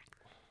 See,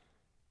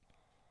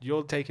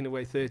 you're taking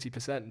away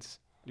 30%.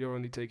 You're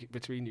only taking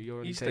between you. You're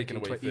only He's taking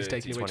taking away he's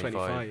taking away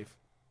 25.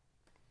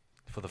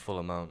 For the full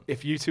amount.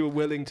 If you two are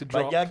willing to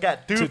drop, But you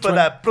get two for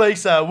that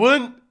price I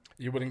won.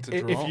 You're willing to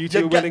drop? if you two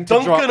are You willing get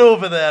to drop, Duncan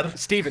over there.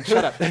 Stephen,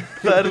 shut up.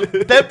 For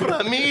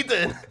Deborah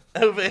Meaden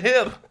over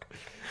here.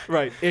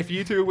 Right, if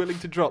you two are willing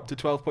to drop to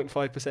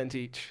 12.5%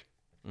 each,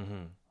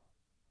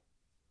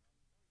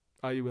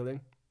 are you willing?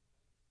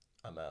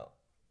 I'm out.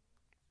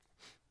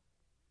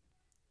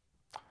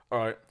 All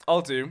right,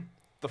 I'll do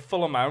the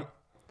full amount,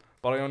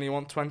 but I only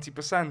want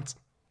 20%.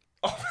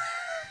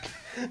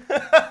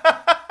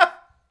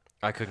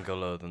 I couldn't go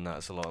lower than that.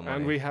 It's a lot of money.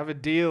 And we have a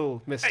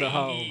deal, Mr.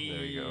 Hull.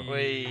 There you go.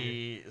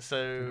 Wait,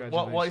 so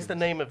what is the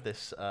name of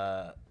this?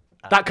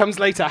 That comes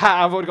later.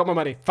 Ha, I've already got my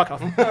money. Fuck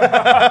off.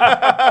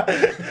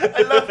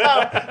 I love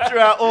how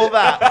throughout all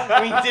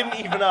that we didn't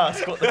even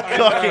ask what the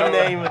fucking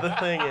name of the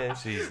thing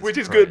is. Jesus Which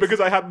is Christ. good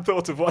because I hadn't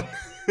thought of one.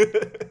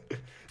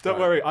 Don't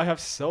worry, I have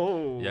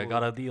so... Yeah,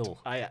 got a deal.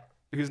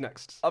 Who's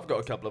next? I've got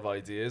a couple of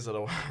ideas that I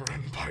want to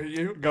run by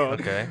you. Go on.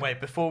 Okay.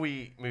 Wait, before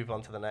we move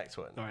on to the next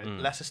one, All right.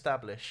 let's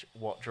establish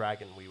what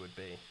dragon we would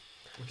be.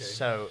 Okay.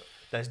 So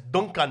there's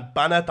Duncan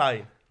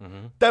Bannatyne,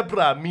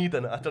 Deborah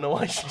Meaden. I don't know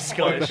why she's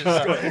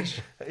Scottish.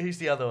 Who's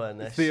the other one?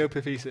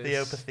 Theopathesis.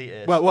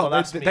 Theopathetis. Well,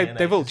 that's me,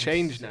 they've all because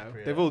changed it's now.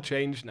 Cypriot. They've all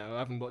changed now. I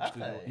haven't watched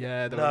Have it. they?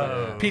 Yeah, they're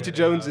No. all- Peter Yeah.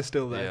 Jones is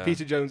still there. Yeah.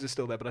 Peter Jones is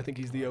still there, but I think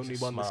he's the only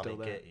He's a one that's still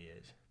smarmy there. git, he is.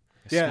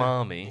 Yeah.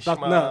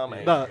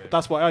 Smarmy.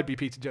 That's why I'd be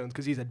Peter Jones,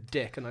 because he's a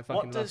dick, and I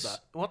fucking love that.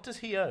 What does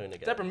he own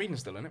again? Deborah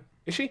Meaden's still in it.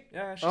 Is she?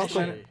 Yeah, she's Oh,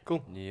 still in cool.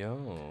 it. Cool.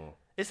 Yo.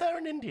 Is there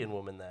an Indian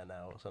woman there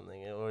now or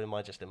something, or am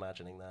I just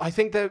imagining that? I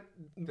think there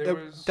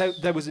was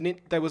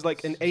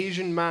like an was-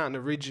 Asian man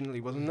originally,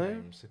 wasn't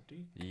there?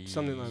 Sadiq?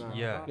 Something like that.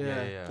 Yeah.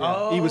 Yeah.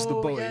 Oh, He was the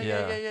boy.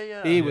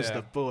 Yeah. He was Yeah.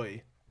 the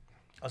boy.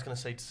 I was going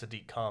to say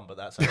Sadiq Khan, but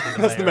that's actually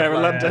That's the mayor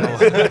of London.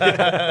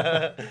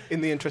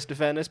 In the interest of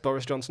fairness,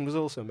 Boris Johnson was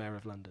also mayor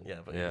of London. Yeah,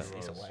 but Yeah.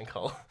 he's a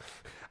wankhole.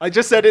 I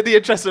just said in the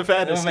interest of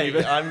fairness, Mate,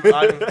 Stephen.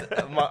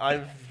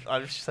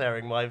 I'm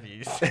sharing my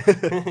views. He's a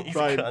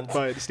Fine, cunt.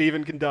 fine.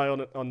 Stephen can die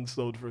on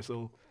Sword for us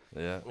all.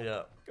 Yeah.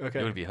 Yeah. Okay.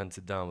 You would be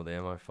hunted down with the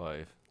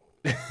MI5.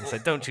 It's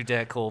like, don't you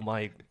dare call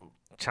my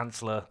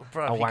Chancellor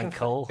Bro, a if you can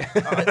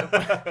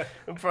wankhole.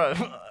 Bro,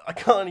 I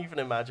can't even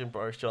imagine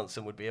Boris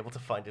Johnson would be able to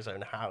find his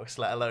own house,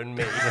 let alone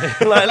me.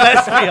 Like,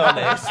 let's be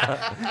honest.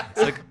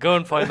 It's like, go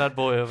and find that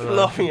boy over there.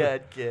 Floppy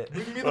head kid.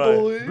 Bring me the Right.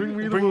 boy.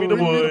 Bring me the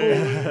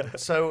boy.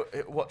 So,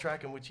 what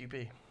dragon would you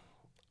be?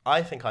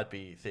 I think I'd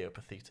be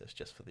Theopathetus,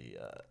 just for the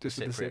Just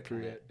for the Cypriot,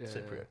 Cypriot, yeah.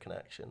 Cypriot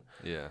connection.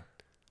 Yeah.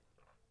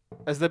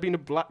 Has there been a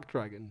black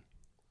dragon?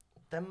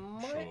 There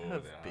might Sure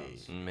have there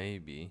has. been.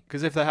 Maybe.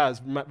 Because if there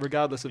has,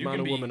 regardless of You man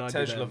can or be woman, I'd be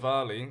Tej there.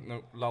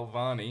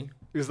 Lalvani.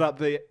 Is that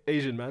the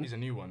Asian man? He's a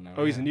new one now.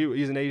 Oh, he's an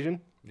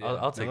Asian? Yeah.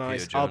 I'll take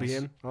Nice. Peter I'll Jones. be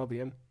him. I'll be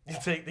him. You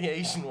take the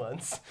Asian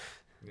ones.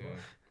 Yeah.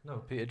 No,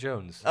 Peter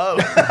Jones. Oh,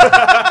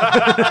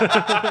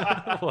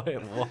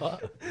 Wait,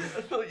 what?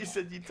 I thought you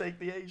said you'd take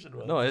the Asian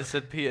ones. No, I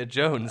said Peter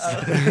Jones.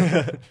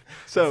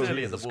 So,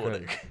 Silly at the Jesus border.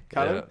 Christ.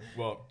 Callum, Yeah.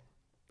 What?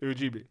 who would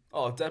you be?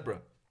 Oh, Deborah.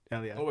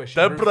 Hell yeah. Oh, wait, she's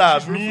Deborah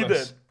she's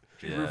ruthless. Meaden.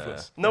 She's Yeah.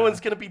 ruthless. No one's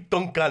gonna be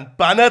Duncan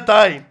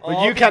Bannatyne. Well,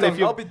 I'll you be can if Duncan.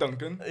 you- I'll be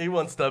Duncan. He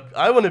wants to.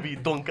 I want to be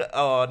Duncan.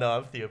 Oh no,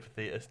 I'm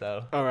Theopathetus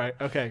now. All right.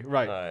 Okay.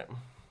 Right. All right,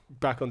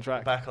 Back on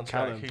track. back on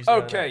track. Callum. Who's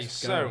going Okay, next?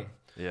 so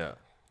Yeah.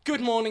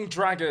 good morning,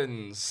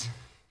 dragons.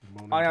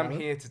 Morning, I am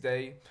Callum. here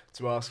today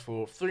to ask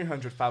for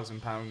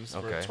 £300,000 for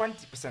a Okay.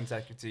 20%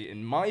 equity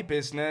in my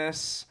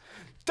business.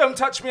 Don't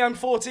touch me, I'm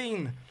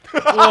 14.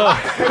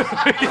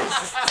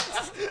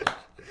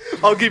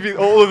 I'll give you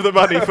all of the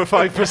money for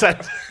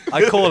 5%.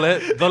 I call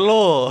it the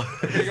law.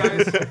 Hey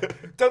guys,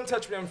 Don't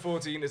Touch Me, I'm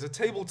 14 is a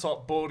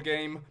tabletop board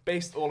game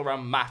based all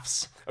around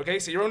maths. Okay,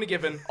 so you're only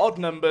given odd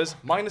numbers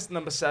minus the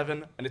number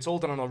 7, and it's all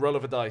done on a roll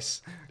of a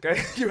dice.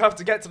 Okay, you have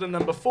to get to the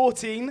number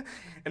 14,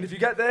 and if you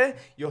get there,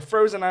 you're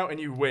frozen out and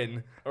you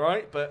win. All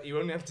right, but you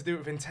only have to do it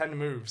within 10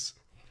 moves.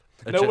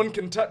 No one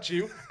can touch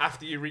you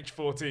after you reach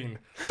 14.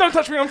 Don't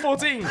touch me, I'm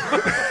 14.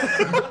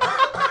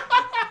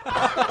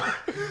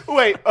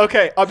 Wait,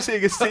 okay, I'm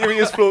seeing a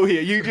serious flaw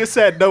here. You just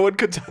said no one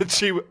can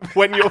touch you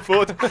when you're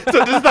 14.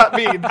 So does that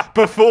mean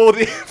before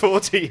the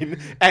 14,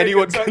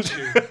 anyone can touch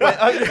you.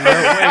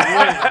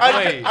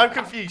 Wait. I'm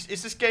confused.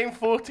 Is this game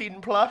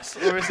 14 plus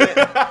or is it?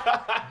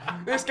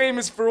 This game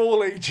is for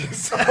all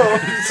ages.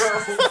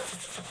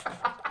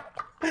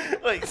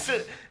 Wait,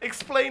 so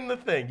explain the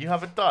thing. You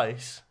have a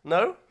dice.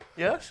 No?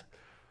 Yes.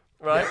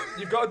 right?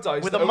 You've got a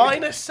dice with a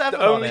 -7 that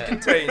on only it.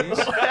 contains.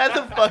 Where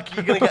the fuck are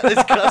you going to get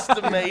this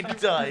custom-made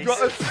dice?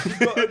 You've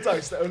got a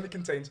dice that only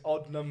contains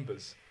odd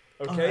numbers.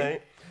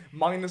 Okay.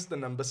 Minus the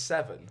number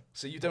 7.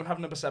 So you don't have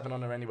number 7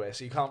 on there anyway,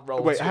 so you can't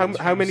roll. Wait,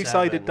 how many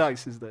sided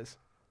dice is this?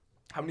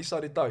 How many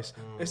sided dice?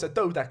 It's a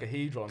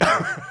dodecahedron.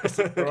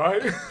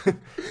 Right?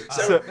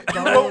 So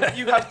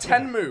you have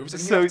 10 moves,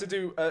 and you have to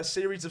do a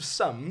series of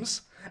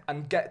sums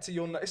and get to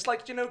your... It's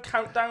like,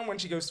 Countdown when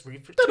she goes 3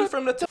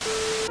 from the top.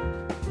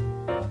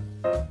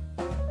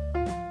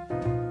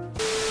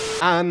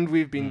 And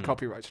we've been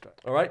copyright struck.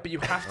 All right, but you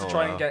have to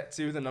try and get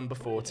to the number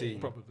 14.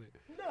 Probably.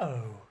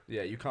 No.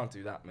 Yeah, you can't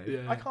do that, mate.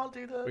 Yeah. I can't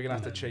do that. We're going to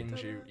have to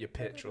change your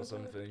pitch or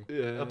something.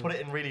 Yeah. I'll put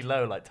it in really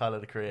low, like Tyler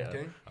the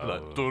Creator.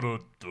 Okay.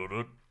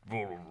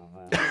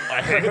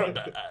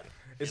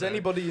 Is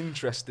anybody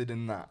interested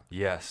in that?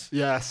 Yes.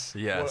 Yes.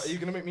 Yes. Well, are you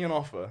going to make me an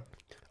offer?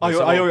 I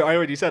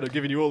already said I'm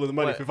giving you all of the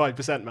money Wait, for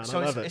 5%, man. So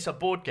I love it. it's a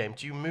board game.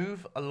 Do you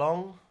move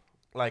along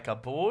like a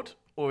board,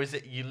 or is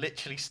it you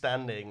literally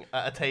standing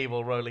at a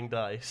table rolling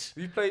dice,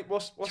 You play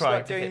what's trying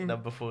that to hit game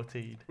number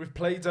 14? with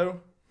Play-Doh?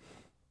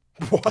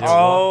 What?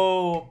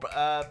 Oh,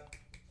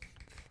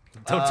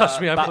 Don't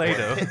touch me, I'm that-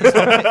 Play-Doh.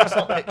 It's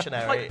not Pictionary.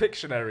 It's like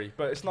Pictionary,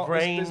 but it's not.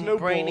 Brain, there's no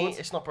brainy. board.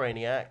 It's not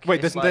Brainiac.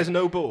 Wait, it's there's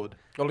no board.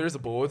 Well, there is a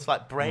board, It's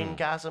like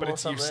Braingasm but or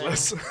it's something.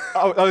 useless.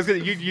 I was gonna,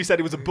 you said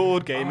it was a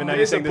board game, and now It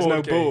you're is a saying there's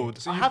no game. board.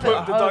 So I you have it put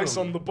at the dice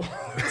home. on the board.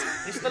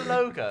 Is the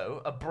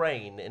logo a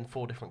brain in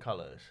 4 different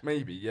colours?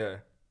 Maybe, yeah.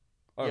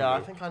 I don't Yeah, I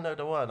know. think I know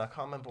the one. I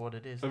can't remember what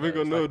it is. I though. think I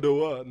It's know like- the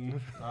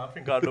one. I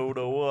think I know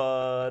the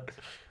one.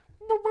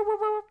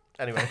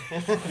 Anyway.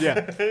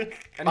 Yeah.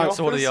 Any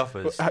So what are the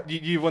offers? offers?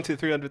 You wanted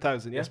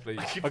 300,000, yeah? Yes, please.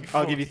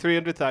 I'll give you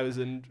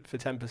 300,000 for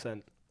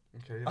 10%.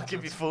 Okay, I'll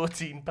give you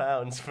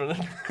 £14 for a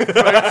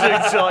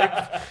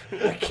prototype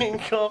fucking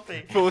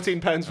copy.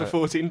 £14 for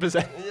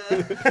 14%.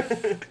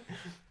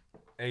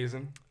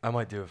 Aizen, I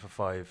might do it for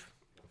 5.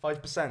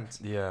 5%.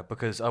 Yeah,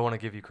 because I want to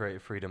give you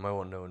creative freedom. I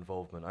want no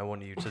involvement. I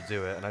want you to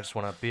do it, and I just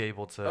want to be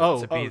able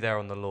to be there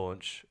on the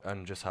launch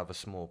and just have a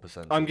small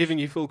percentage. I'm giving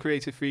you full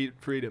creative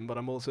freedom, but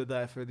I'm also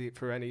there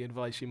for any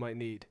advice you might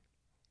need.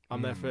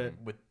 I'm there for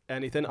With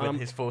anything.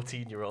 his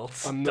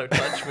 14-year-olds. I'm Don't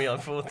touch me, I'm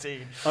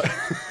 14.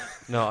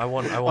 No, I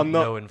want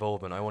no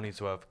involvement. I want you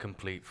to have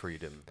complete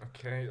freedom.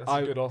 Okay, that's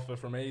a good offer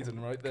from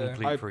Aizen right there.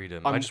 Complete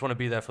freedom. I just want to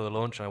be there for the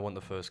launch, and I want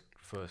the first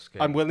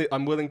game.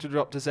 I'm willing to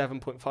drop to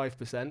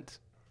 7.5%.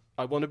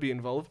 I want to be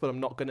involved, but I'm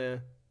not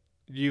gonna.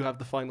 You have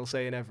the final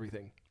say in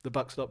everything. The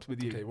buck stops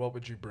with you. Okay, what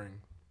would you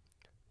bring?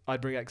 I'd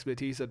bring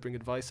expertise. I'd bring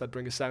advice. I'd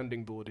bring a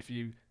sounding board. If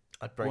you,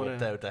 I'd bring a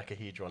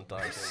dodecahedron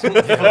dice.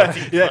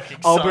 yeah,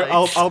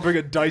 I'll bring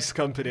a dice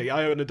company.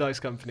 I own a dice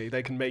company.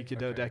 They can make your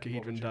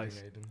dodecahedron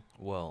dice.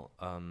 Well,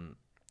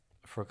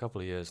 for a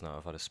couple of years now,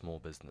 I've had a small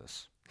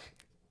business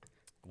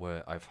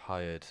where I've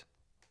hired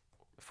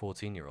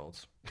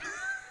 14-year-olds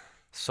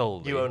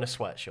solely. You own a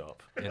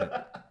sweatshop.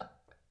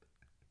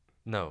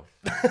 No.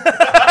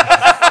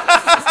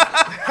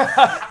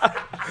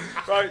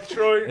 Right,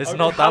 Troy. It's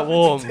not that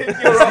warm.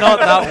 It's not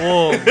that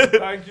warm.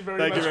 Thank you very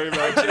much. Thank you very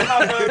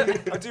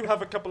much. I do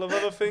have a couple of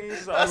other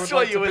things. That That's I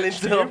why would like you're to willing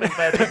pitch to you. help in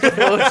bed with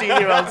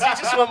 14-year-olds. You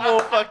just want more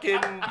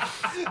fucking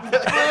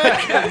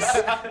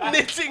burgers,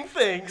 knitting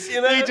things,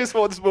 you know? He just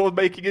wants more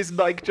making his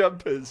Nike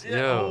jumpers.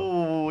 Yeah.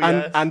 Oh,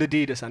 yes. And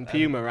Adidas and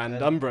Puma and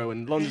Umbro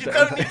and You Lonsdale.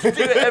 don't need to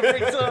do it every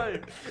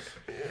time.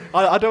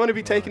 I don't want to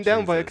be taken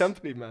down by a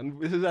company, man.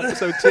 This is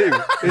episode 2.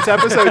 It's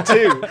episode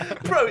 2.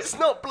 Bro, it's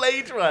not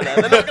Blade Runner.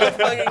 They're not going to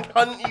fucking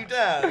hunt you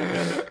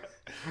down.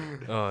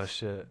 Oh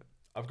shit.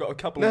 I've got a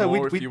couple No,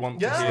 more we- if you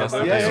want yeah, to hear let's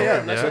them. do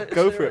Yeah. Let's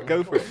Go do for it.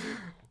 Go for it.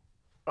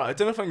 Right, I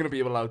don't know if I'm going to be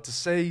allowed to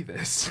say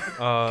this.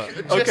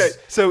 Okay,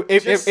 so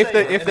if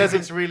there's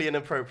it's really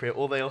inappropriate,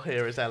 all they'll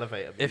hear is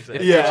elevator If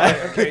music.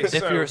 yeah. Okay, If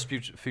so you're a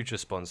future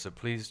sponsor,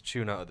 please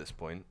tune out at this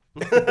point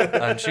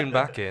and tune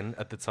back in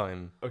at the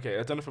time. Okay,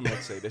 I don't know if I'm allowed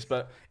to say this,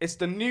 but it's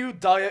the new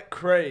diet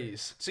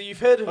craze. So you've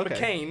heard of Okay.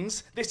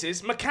 McCain's. This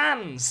is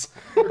McCann's.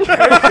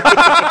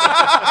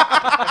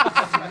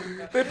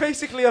 They're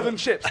basically oven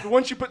chips, but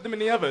once you put them in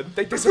the oven,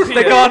 they disappear.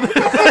 They're gone.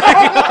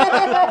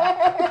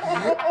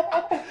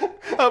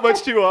 How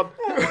much do you want?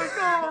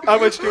 How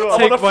much do you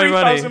want? I want a Take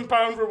my money.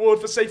 £3,000 reward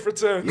for safe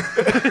return.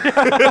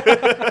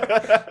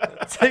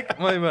 Take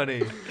my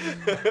money.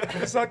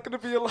 Is that going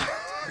to be allowed?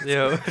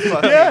 Yeah.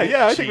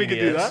 Yeah, I think we can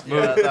do Genius. that.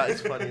 Yeah, that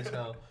is funny as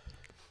hell.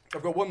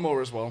 I've got one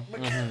more as well.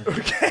 Mm-hmm.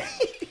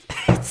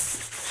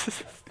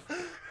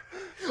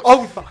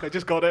 Oh fuck! I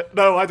just got it.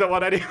 No, I don't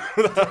want any.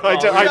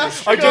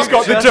 I just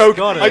got the joke.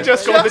 got it. I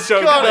just got the Just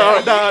joke. got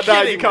it. Are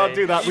No, you you kidding can't me?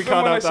 do that. We Even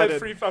can't when I have said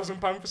that.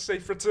 £3,000 for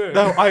safe return.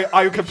 No,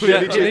 I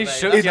completely At least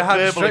shook It's your a hand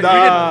verbal straight.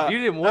 Nah. You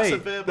didn't That's a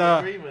wait. verbal Nah.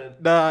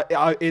 agreement. Nah,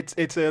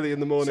 it's early in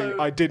the morning. So-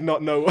 I did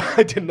not know.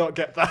 I did not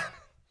get that.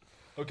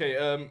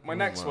 Okay, my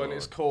next one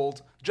is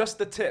called Just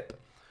the Tip.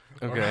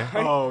 Okay.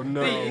 Oh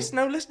no. These,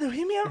 no, listen, no,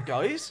 hear me out,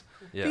 guys.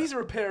 Yeah. These are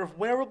a pair of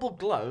wearable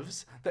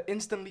gloves that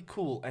instantly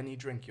cool any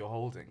drink you're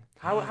holding.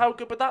 How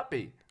good would that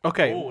be?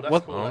 Okay. Oh, that's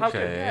what? cool. How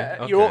good? Okay, Yeah.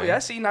 okay. You're, yeah.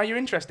 See, now you're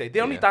interested.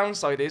 The only Yeah.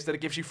 downside is that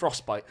it gives you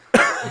frostbite.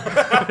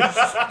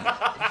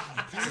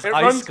 It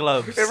Ice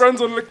gloves. It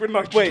runs on liquid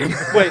nitrogen.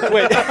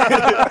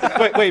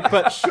 Wait.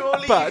 But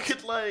Surely but, you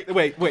could like.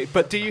 Wait.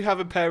 But do you have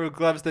a pair of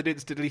gloves that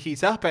instantly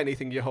heat up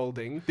anything you're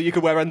holding that you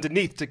can wear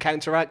underneath to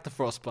counteract the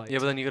frostbite? Yeah,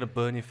 but then you're gonna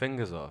burn your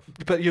fingers off.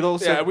 But you'll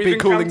also Yeah, we've be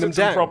cooling encountered them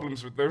some down.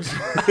 problems with those.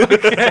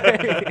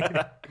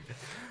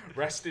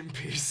 Rest in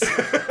peace.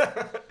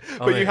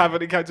 But you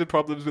haven't encountered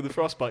problems with the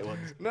frostbite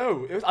ones.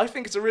 No, I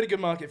think it's a really good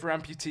market for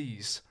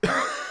amputees.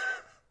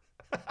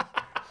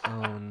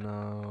 Oh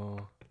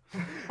no.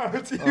 How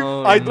do you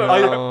Oh I-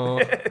 no.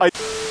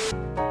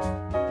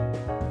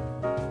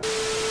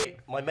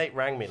 My mate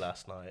rang me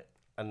last night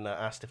and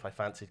asked if I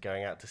fancied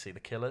going out to see The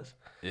Killers.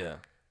 Yeah.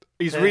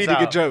 He's Turns reading a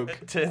out- joke.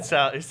 It turns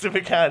out it's the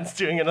McCann's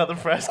doing another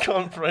press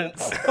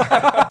conference.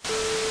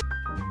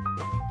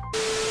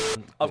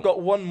 I've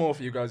got one more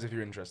for you guys if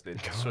you're interested.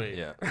 Sweet.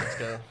 Yeah. Let's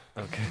go.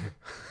 Okay.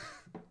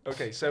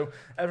 Okay, so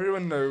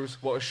everyone knows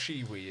what a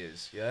shiwi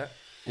is, yeah?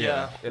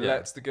 Yeah. It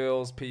lets the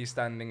girls pee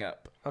standing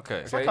up. Okay.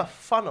 It's like a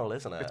funnel,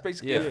 isn't it? It's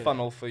basically Yeah. a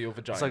funnel for your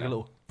vagina. It's like a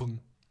little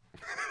boom.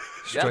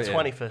 Yeah, Straight in.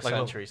 21st Like a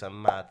century is a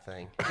mad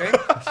thing. Okay?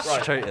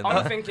 Right. Straight in I'm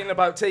there. thinking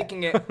about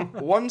taking it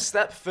one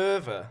step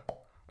further.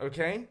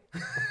 Okay?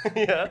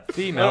 Yeah.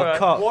 Female Alright.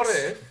 cocks. What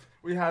if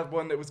we had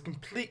one that was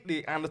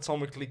completely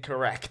anatomically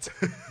correct?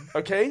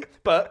 Okay?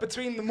 But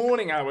between the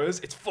morning hours,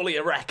 it's fully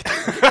erect.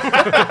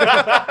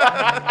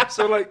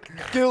 So, like,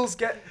 girls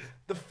get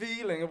the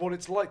feeling of what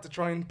it's like to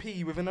try and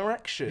pee with an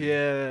erection.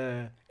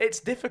 Yeah. It's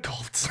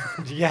difficult.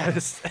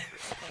 Yes.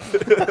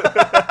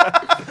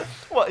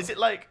 What is it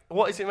like?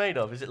 What is it made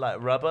of? Is it like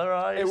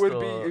rubberized? It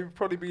would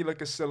probably be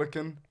like a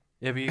silicon.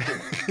 Yeah, but you can,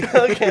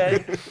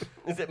 Okay.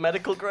 Is it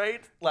medical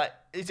grade? Like,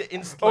 is it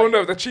Oh like,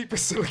 no, the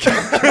cheapest silicon.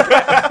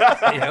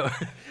 you know,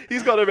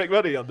 He's got to make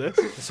money on this.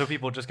 so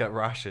people just get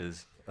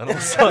rashes and all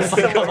sorts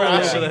like all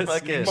Rashy over their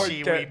fucking skin. shit. Might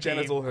Shiwi get pee.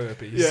 genital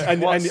herpes. Yeah,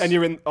 and What's-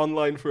 you're in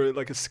online for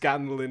like a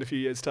scandal in a few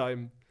years'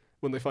 time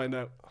when they find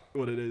out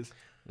what it is.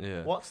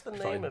 Yeah. What's the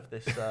name Fine. of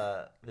this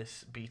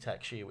this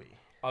BTEC Shiwi?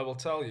 I will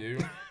tell you.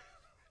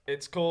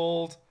 It's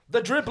called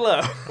the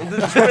Dribbler.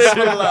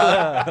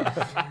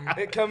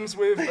 It comes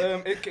with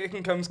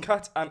it comes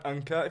cut and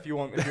uncut if you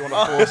want a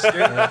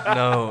foreskin.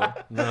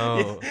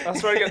 No.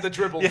 That's where I get the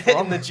dribble You're from.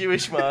 hitting the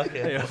Jewish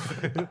market.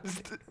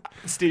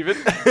 Stephen.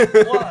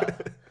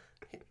 What?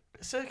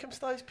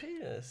 Circumcised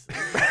penis.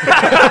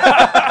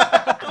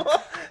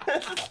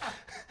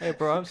 Hey,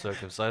 bro, I'm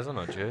circumcised. I'm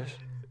not Jewish.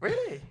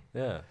 Really?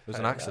 Yeah. It was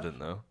an Fair accident,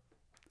 though.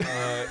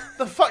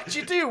 The fuck do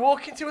you do?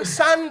 Walk into a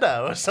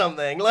sando or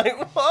something?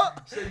 Like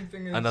what? Same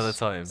thing as Another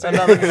time.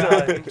 Another time.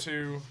 happened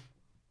to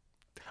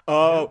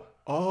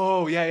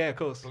Oh, yeah, of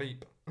course.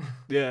 bleep.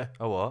 Yeah.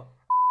 Oh, what?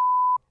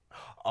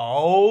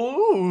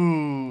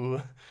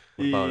 Oh.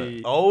 What about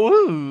it? Oh.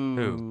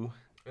 Who?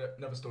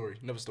 Another story.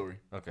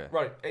 Okay.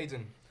 Right,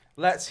 Aiden.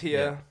 Let's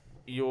hear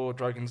your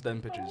Dragon's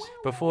Den pitches.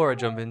 Before I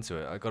jump into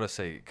it, I gotta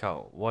say,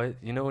 Cal, why?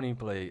 You know when you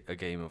play a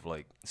game of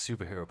like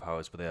superhero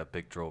powers, but they have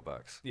big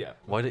drawbacks? Yeah.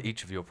 Why do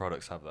each of your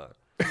products have that?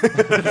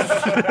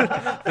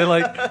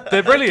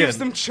 they're brilliant, Gives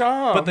them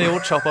charm. but they all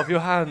chop off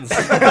your hands.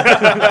 That's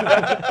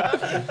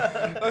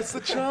the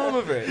charm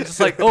of it. It's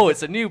like, oh,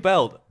 it's a new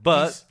belt,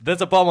 but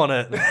there's a bomb on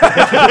it.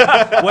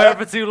 Wear it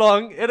for too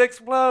long, it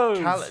explodes.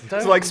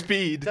 It's like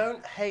Speed.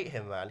 Don't hate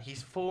him, man.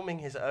 He's forming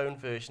his own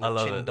version I of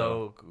love it,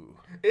 though. Chindogu.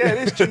 Yeah,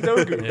 it is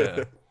Chindogu.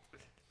 Yeah.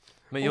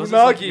 Mate, yours is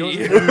Unagi. yours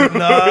is-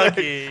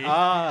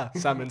 Unagi.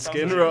 Salmon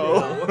skin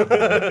roll.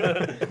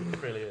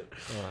 Brilliant.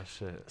 oh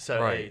shit. So,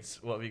 right. AIDS,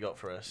 what have you got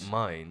for us?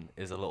 Mine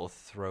is a little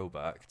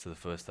throwback to the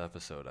first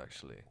episode,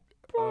 actually.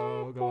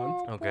 Oh, go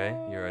on. Okay,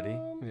 you ready?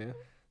 Yeah.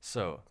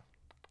 So,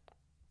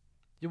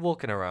 you're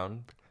walking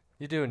around,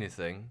 you're doing your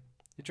thing,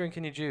 you're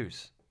drinking your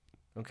juice.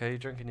 Okay, you're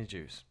drinking your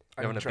juice.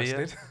 You're I'm having a beer,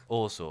 interested.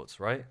 all sorts,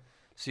 right?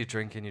 So you're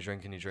drinking.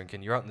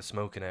 You're out in the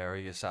smoking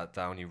area, you're sat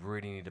down, you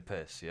really need a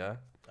piss, yeah?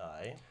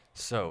 Aye.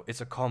 So,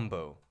 it's a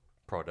combo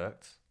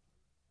product.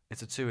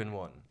 It's a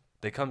 2-in-1.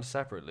 They come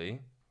separately,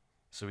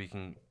 so we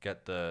can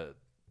get the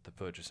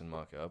purchase and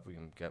market up. We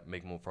can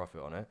make more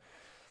profit on it.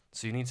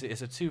 So you need to.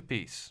 It's a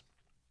 2-piece.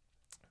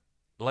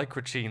 Like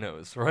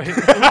Crocinos, right?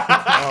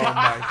 Oh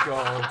my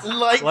god.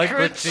 Like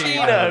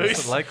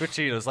Crocinos. Like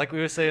Crocinos, like we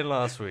were saying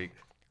last week.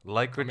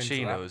 Like I'm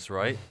into that. Crocinos,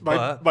 right?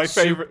 My But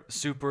favourite-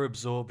 super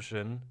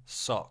absorption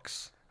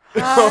socks.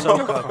 How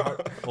Soak the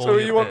up all So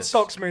your you want piss.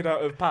 socks made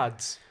out of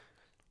pads?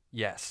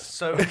 Yes.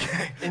 So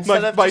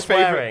instead of my just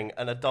favourite- wearing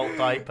an adult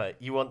diaper,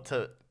 you want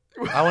to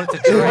I want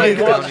it to drain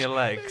What? down your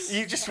legs.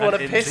 you just want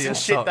to into piss your and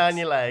shit socks. down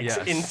your legs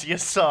Yes. into your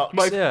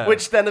socks, Yeah.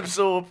 which then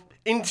absorb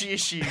into your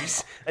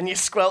shoes, and you're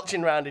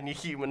squelching around in your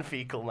human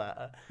fecal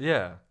matter.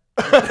 Yeah.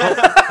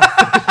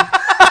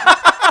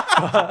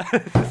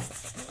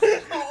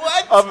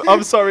 What?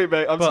 I'm sorry,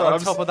 mate. I'm But sorry. on I'm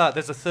top of that,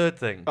 there's a third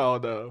thing. Oh,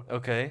 no.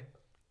 Okay.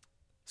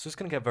 So it's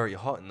gonna get very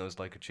hot in those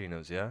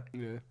lycochinos, yeah?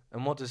 Yeah.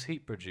 And what does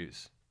heat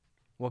produce?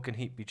 What can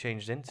heat be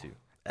changed into?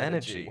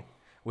 energy.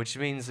 Which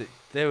means that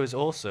there is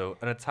also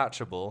an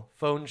attachable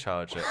phone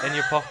charger in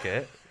your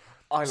pocket.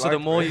 So the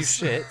more you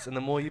shit and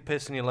the more you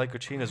piss in your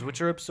lycrochinos, which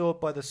are absorbed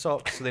by the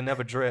socks so they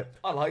never drip,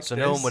 so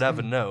no one would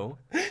ever know.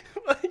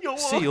 You're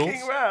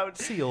walking around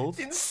sealed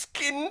in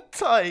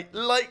skin-tight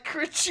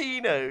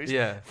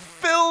lycrochinos,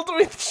 filled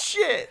with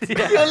shit.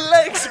 Yeah. Your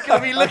legs are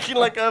gonna be looking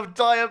like a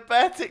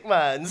diabetic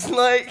man's.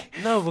 Like,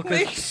 no, because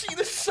you see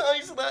the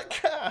size of that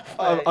calf.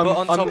 But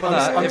on top of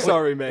that, I'm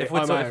sorry, mate. If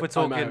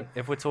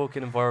we're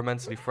talking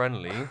environmentally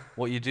friendly,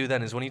 what you do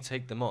then is when you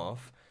take them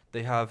off,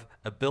 they have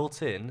a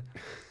built-in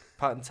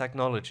patent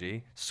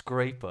technology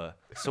scraper.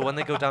 So when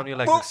they go down your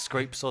legs, it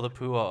scrapes all the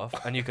poo off,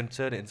 and you can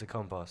turn it into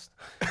compost.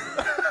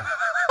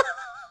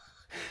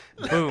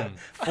 Boom.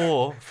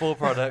 Four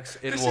products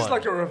in one. This is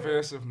like a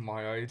reverse of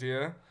my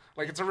idea.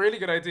 Like, it's a really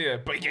good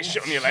idea, but you get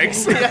shit on your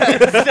legs. Yeah,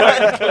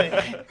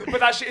 exactly. But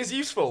that shit is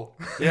useful.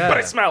 Yeah. But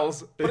it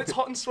smells. But it's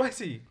hot and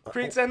sweaty.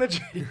 Creates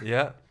energy.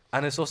 Yeah.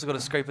 And it's also got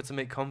a scraper to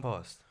make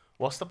compost.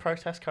 What's the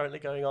protest currently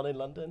going on in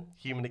London?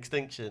 Human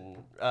extinction.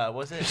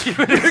 Was it?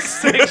 Human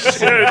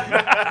extinction.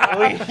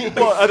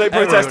 What, are they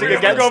protesting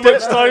against it?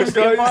 It's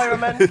the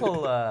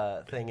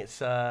environmental thing.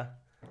 It's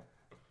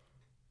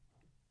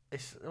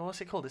what's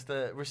it called? It's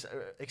the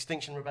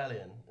Extinction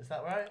Rebellion. Is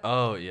that right?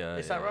 Oh yeah.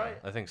 Is that right?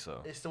 I think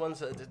so. It's the ones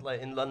that are like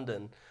in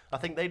London. I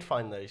think they'd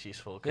find those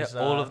useful. Yeah,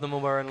 all of them are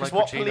wearing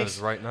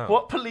lycrochinos right now.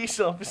 What police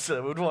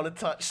officer would want to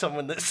touch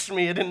someone that's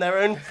smeared in their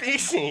own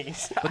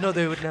feces? But no,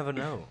 they would never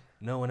know.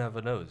 No one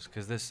ever knows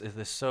because it's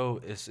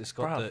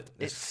got Bruv,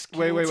 the it's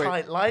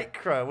skin-tight wait.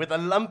 lycra with a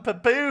lump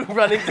of poo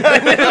running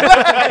down your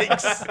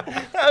legs.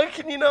 How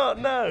can you not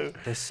know?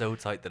 They're so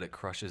tight that it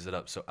crushes it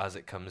up. So as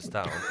it comes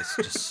down, it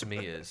just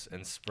smears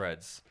and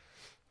spreads.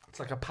 It's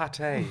like a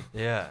pate.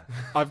 Yeah.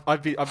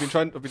 I've been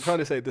trying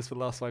to say this for the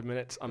last 5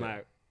 minutes. I'm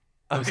out.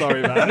 I'm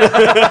sorry, man.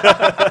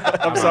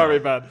 I'm sorry,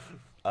 man.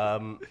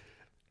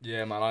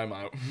 Yeah, man, I'm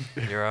out.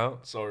 You're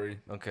out. Sorry.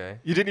 Okay.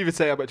 You didn't even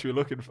say how much you were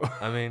looking for.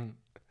 I mean,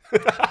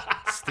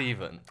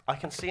 Stephen. I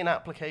can see an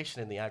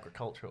application in the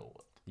agricultural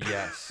world.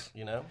 Yes.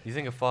 You know? You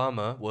think a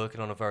farmer working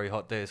on a very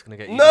hot day is going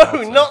to get you?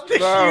 No, not the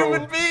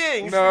human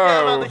beings. No.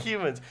 Forget about the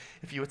humans.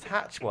 If you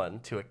attach one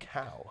to a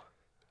cow.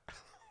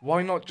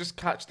 Why not just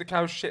catch the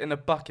cow's shit in a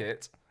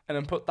bucket and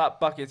then put that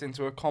bucket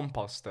into a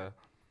composter?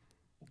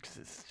 Because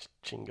it's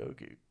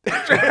Chingogu.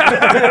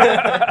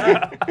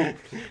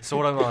 So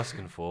what I'm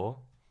asking for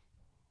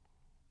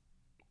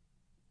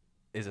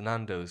is a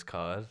Nando's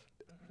card.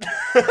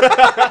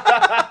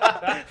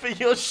 For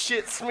your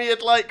shit smeared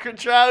lycra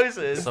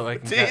trousers. So I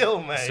can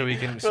Deal, mate. So we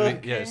can so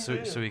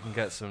we can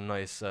get some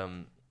nice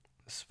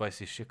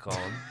spicy chicken,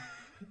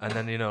 and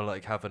then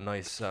like have a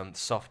nice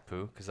soft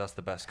poo because that's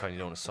the best kind. You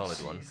don't want a solid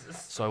one.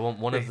 So I want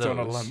one of Baked on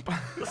a those. lump.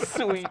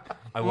 Sweet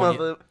I want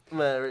Mother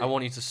Mary. I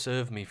want you to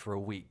serve me for a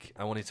week.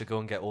 I want you to go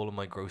and get all of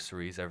my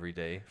groceries every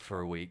day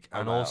for a week,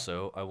 I'm and out.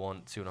 also I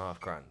want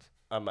 $2.5 grand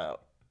I'm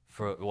out.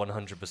 for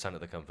 100% of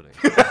the company.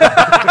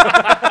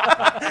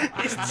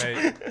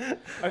 Mate,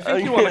 I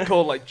think you want to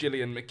call like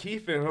Gillian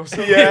McKeithen or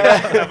something. Yeah.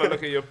 Have a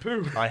look at your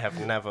poo. I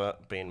have never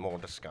been more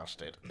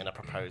disgusted in a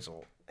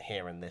proposal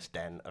here in this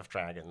den of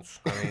dragons.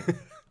 I mean,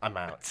 I'm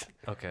out.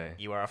 okay.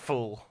 You are a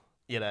fool.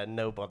 You're a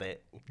nobody.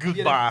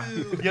 Goodbye.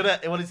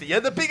 What is it? You're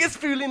the biggest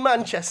fool in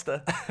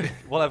Manchester.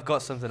 Well, I've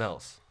got something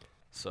else.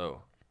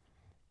 So,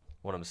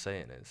 what I'm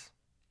saying is,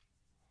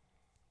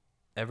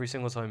 every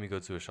single time you go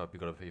to a shop,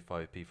 you've got to pay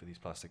 5p for these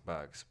plastic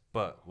bags.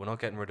 But we're not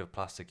getting rid of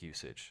plastic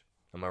usage.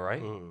 Am I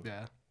right?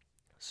 Yeah.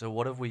 So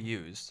what have we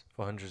used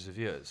for hundreds of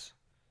years?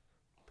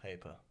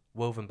 Paper.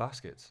 Woven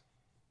baskets.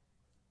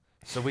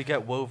 So we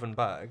get woven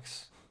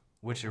bags,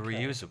 which are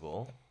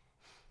reusable.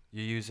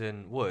 You're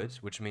using wood,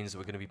 which means that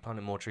we're going to be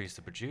planting more trees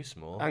to produce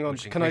more. Hang on,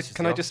 which can I increases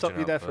the just stop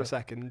oxygen you there for a output.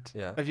 second?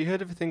 Yeah. Have you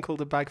heard of a thing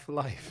called a bag for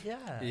life? Yeah.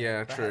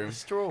 Yeah, The true. The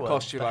straw ones.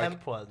 Cost you the like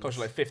hemp ones.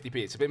 50p.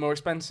 It's a bit more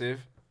expensive.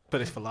 But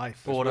it's for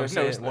life. But what I'm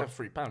saying, it's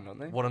 £3, aren't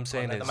they? what I'm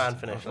saying let is, the man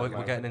finish, let the we're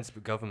man getting into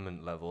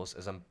government levels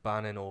as I'm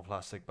banning all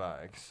plastic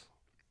bags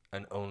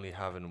and only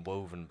having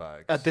woven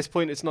bags. At this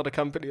point, it's not a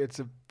company; it's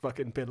a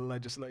fucking bit of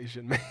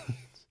legislation, mate.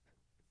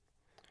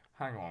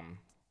 Hang on.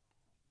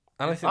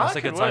 And I think that's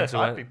a good time to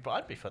end.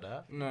 I'd be for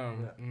that. No.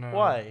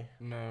 Why?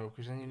 No,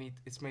 because then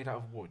it's made out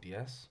of wood,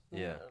 yes?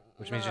 Yeah,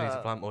 which means you need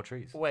to plant more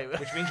trees. Wait.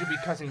 Which means you'll be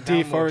cutting down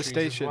more trees as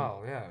Deforestation.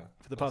 well, yeah.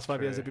 For the past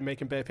 5 years, I've been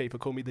making bear paper.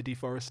 Call me the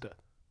deforester.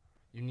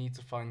 You need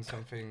to find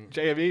something...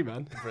 JME,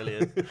 man.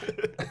 Brilliant.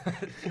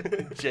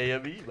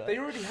 JME, man. They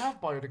already have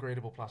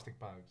biodegradable plastic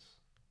bags.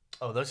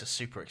 Oh, those are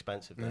super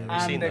expensive, though. Have you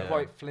And seen they're them?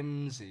 quite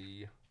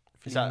flimsy.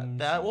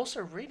 They're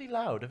also really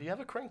loud. Have you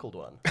ever crinkled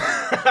one?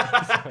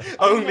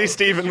 Only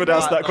Stephen would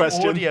ask that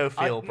question.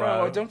 Audiophile, bro.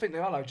 No, I don't think they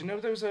are loud. Do you know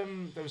those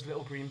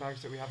little green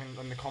bags that we have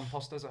in the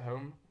composters at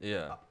home?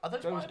 Yeah. Are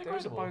those Those are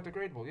biodegradable?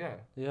 biodegradable, yeah.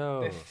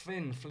 Yo. They're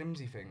thin,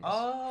 flimsy things.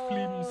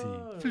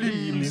 Oh.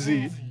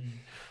 Flimsy.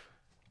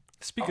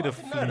 Speaking of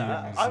I didn't know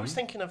that. flimsy. I was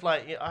thinking of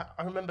like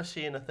I remember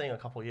seeing a thing a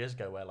couple of years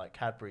ago where like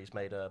Cadbury's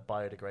made a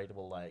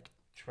biodegradable like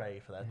tray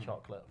for their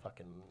chocolate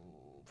fucking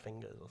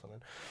fingers or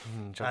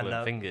something.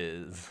 Chocolate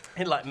fingers.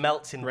 It like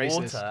melts in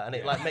Racist. water and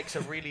it like makes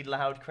a really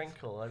loud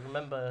crinkle. I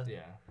remember. Yeah.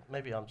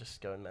 Maybe I'm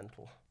just going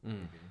mental.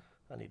 Mm.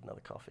 I need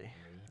another coffee.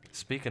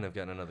 Speaking of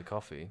getting another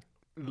coffee,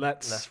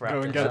 Let's wrap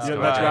go and this get up.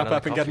 let's Right. wrap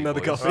up and get Another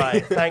another coffee, coffee.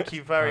 Right. Thank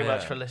you very Oh,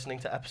 much yeah. for listening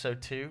to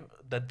episode 2.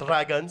 The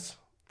Dragons.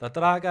 the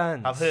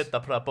dragons. I've heard the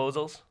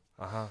proposals.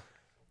 Uh-huh.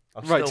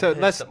 I'm Right, still so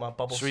pissed let's- at my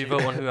bubble Should we suit.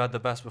 vote on who had the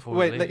best before we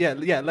Wait, leave?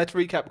 yeah. Let's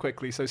recap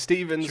quickly. So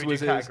Stevens Should we was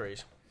do his.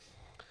 categories?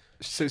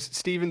 So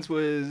Stevens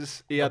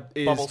was he had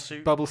his Bubble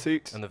suit. bubble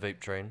suit And the vape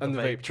train. and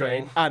the vape vape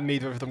train, train. and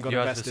neither of them got You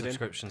had the invested in.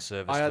 subscription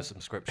service I for had-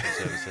 subscription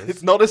services.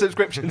 It's not a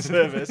subscription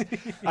service,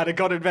 and it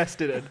got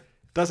invested in.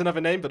 Doesn't have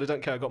a name, but I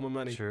don't care. I got my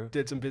money. True.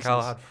 Did some business.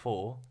 Cal had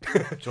 4. Do you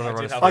want to I run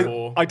did us have through?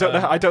 4. I don't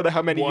know. I don't know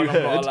how many One you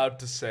I'm not heard. allowed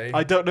to say.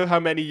 I don't know how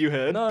many you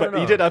heard, No, but no,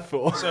 he no. did have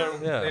 4. So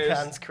Yeah. there's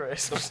Cans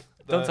crisps.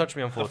 Don't touch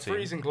me on the 14.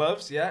 freezing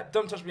gloves, yeah.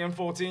 Don't touch me on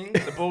 14.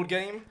 The board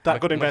game.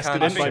 That got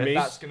invested I in by think me.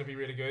 that's going to be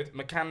really good.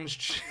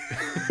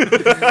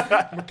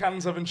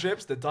 McCann's oven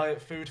chips, the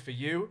diet food for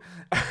you.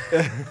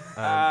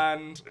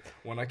 And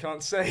one I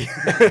can't say.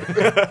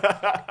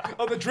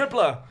 Oh, the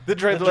dribbler. The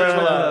The dribbler.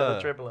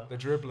 dribbler. The dribbler. The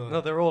dribbler.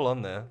 No, they're all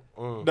on there.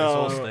 Mm. It's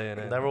all No. staying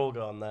in. They're all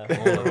gone there.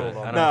 all of it. on And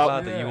there. I'm No.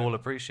 glad that you Yeah. all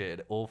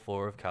appreciated all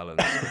 4 of Callan's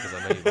because I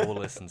know you've all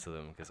listened to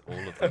them because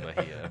all of them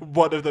are here.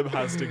 One of them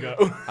has to go.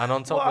 And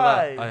on top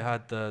Why? of that, I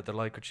had the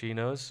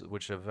Lycochinos,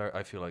 which are very.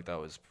 I feel like that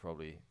was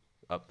probably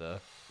up there,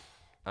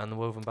 and the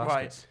woven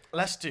baskets. Right.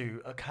 Let's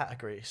do a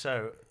category.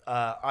 So,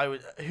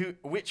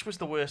 which was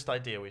the worst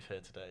idea we've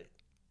heard today?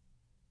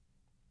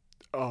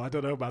 Oh, I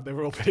don't know, man. They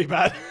were all pretty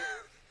bad.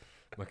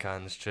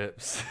 McCann's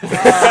chips.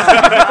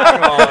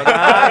 Hang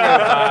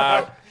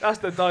on. That's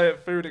the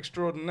diet food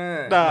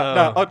extraordinaire.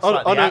 Nah, It's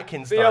like on the a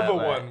Atkins The diet, other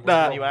mate. one was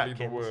Nah. New probably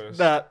the Atkins.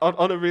 worst.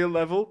 on a real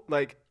level,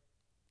 like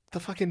the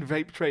fucking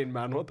vape train,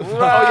 man. What the Oh fuck?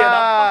 yeah,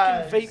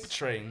 that fucking Nice. vape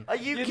train. Are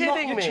you You're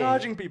kidding You're me?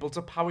 charging people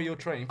to power your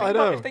train. Think I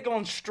about know. if they go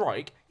on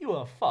strike, you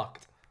are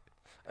fucked.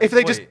 If they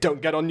Wait. just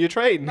don't get on your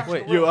train,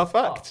 Wait. you are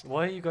Fuck. fucked.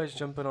 Why are you guys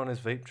jumping on his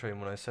vape train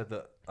when I said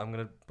that I'm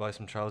gonna buy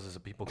some trousers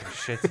that people can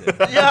shit in?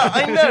 Yeah,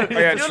 I know.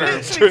 yeah, You're true.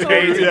 literally True. talking-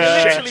 you're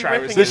Yeah. literally Shit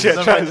ripping trousers. The shit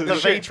into trousers. the The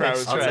shit vape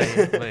trousers. I'll train.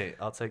 take, wait,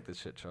 I'll take the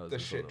shit trousers. The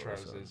is shit what it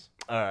was, trousers.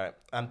 All right.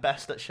 And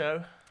best at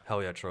show?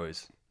 Hell yeah,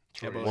 Troy's.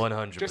 Yeah, boy.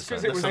 100%. Just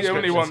because it The was the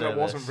only subscription one that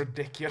service. wasn't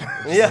ridiculous.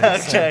 Yeah,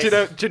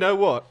 okay. Do you know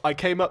what? I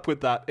came up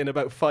with that in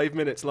about 5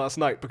 minutes last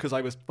night because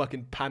I was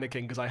fucking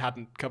panicking because I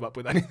hadn't come up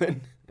with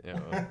anything. Yeah,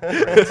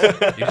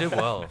 well, you did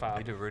well. Fab.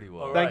 You did really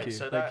well. All Thank right, you,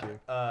 so thank that, you.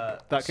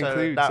 That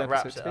concludes that episode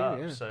wraps it 2, up.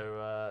 yeah.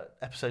 So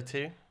episode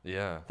 2.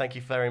 Yeah. Thank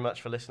you very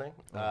much for listening.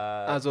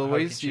 As hope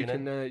always, you tune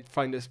in. can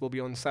find us. We'll be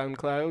on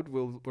SoundCloud.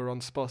 We're on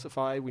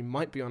Spotify. We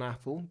might be on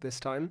Apple this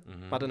time.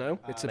 Mhm. I don't know.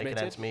 It's Making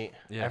submitted. ends meet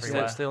Yeah,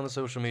 everywhere. stay on the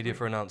social media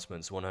for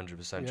announcements.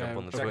 100%. Jump Yeah,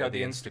 on the check Twitter, out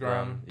the the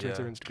Instagram.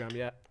 Twitter, Yeah. Instagram.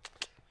 Yeah.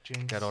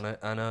 Get on it.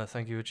 And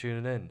thank you for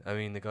tuning in. I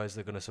mean, the guys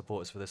that are going to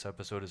support us for this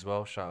episode as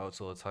well. Shout outs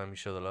all the time. We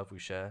show the love. We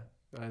share.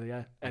 Yeah. We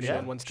Anyone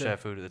share, wants to share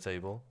food at the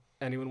table.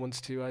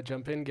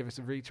 jump in, give us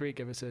a retweet,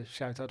 give us a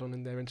shout out on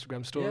in their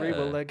Instagram story. Yeah.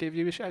 We'll give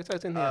you a shout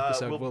out in the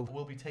episode.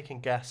 We'll be taking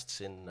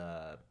guests in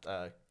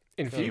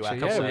In few future,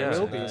 episodes, yeah, we yeah,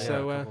 will be. yeah,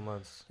 So, a couple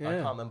months. I yeah.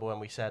 can't remember when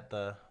we said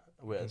the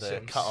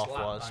Some cut off slap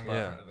was. bang but- Yeah.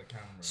 in front of the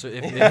camera. So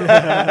if They Yeah,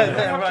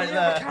 have, right they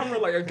have a there. camera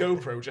like a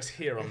GoPro just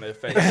here on their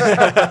face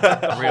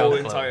the Real whole close.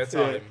 entire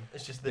time.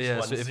 It's just this Yeah,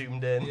 one so if-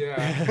 zoomed in.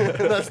 Yeah.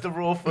 That's the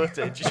raw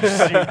footage. Just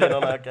zoomed in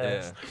on our yeah.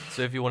 guest.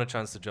 So if you want a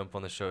chance to jump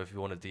on the show, if you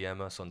want to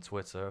DM us on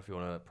Twitter, if you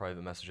want to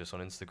private message us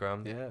on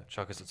Instagram, Yeah.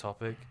 chuck us a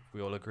topic.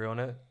 We all agree on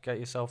it. Get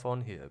yourself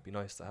on here. It'd be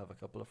nice to have a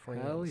couple of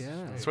friends. Hell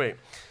yeah. Sweet.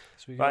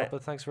 Speaking Right. of,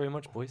 but thanks very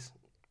much, boys.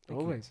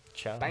 Always.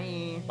 Ciao.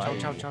 Bye. Bye.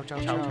 Ciao, ciao, ciao,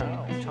 Ciao,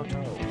 ciao. Ciao,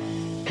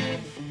 ciao.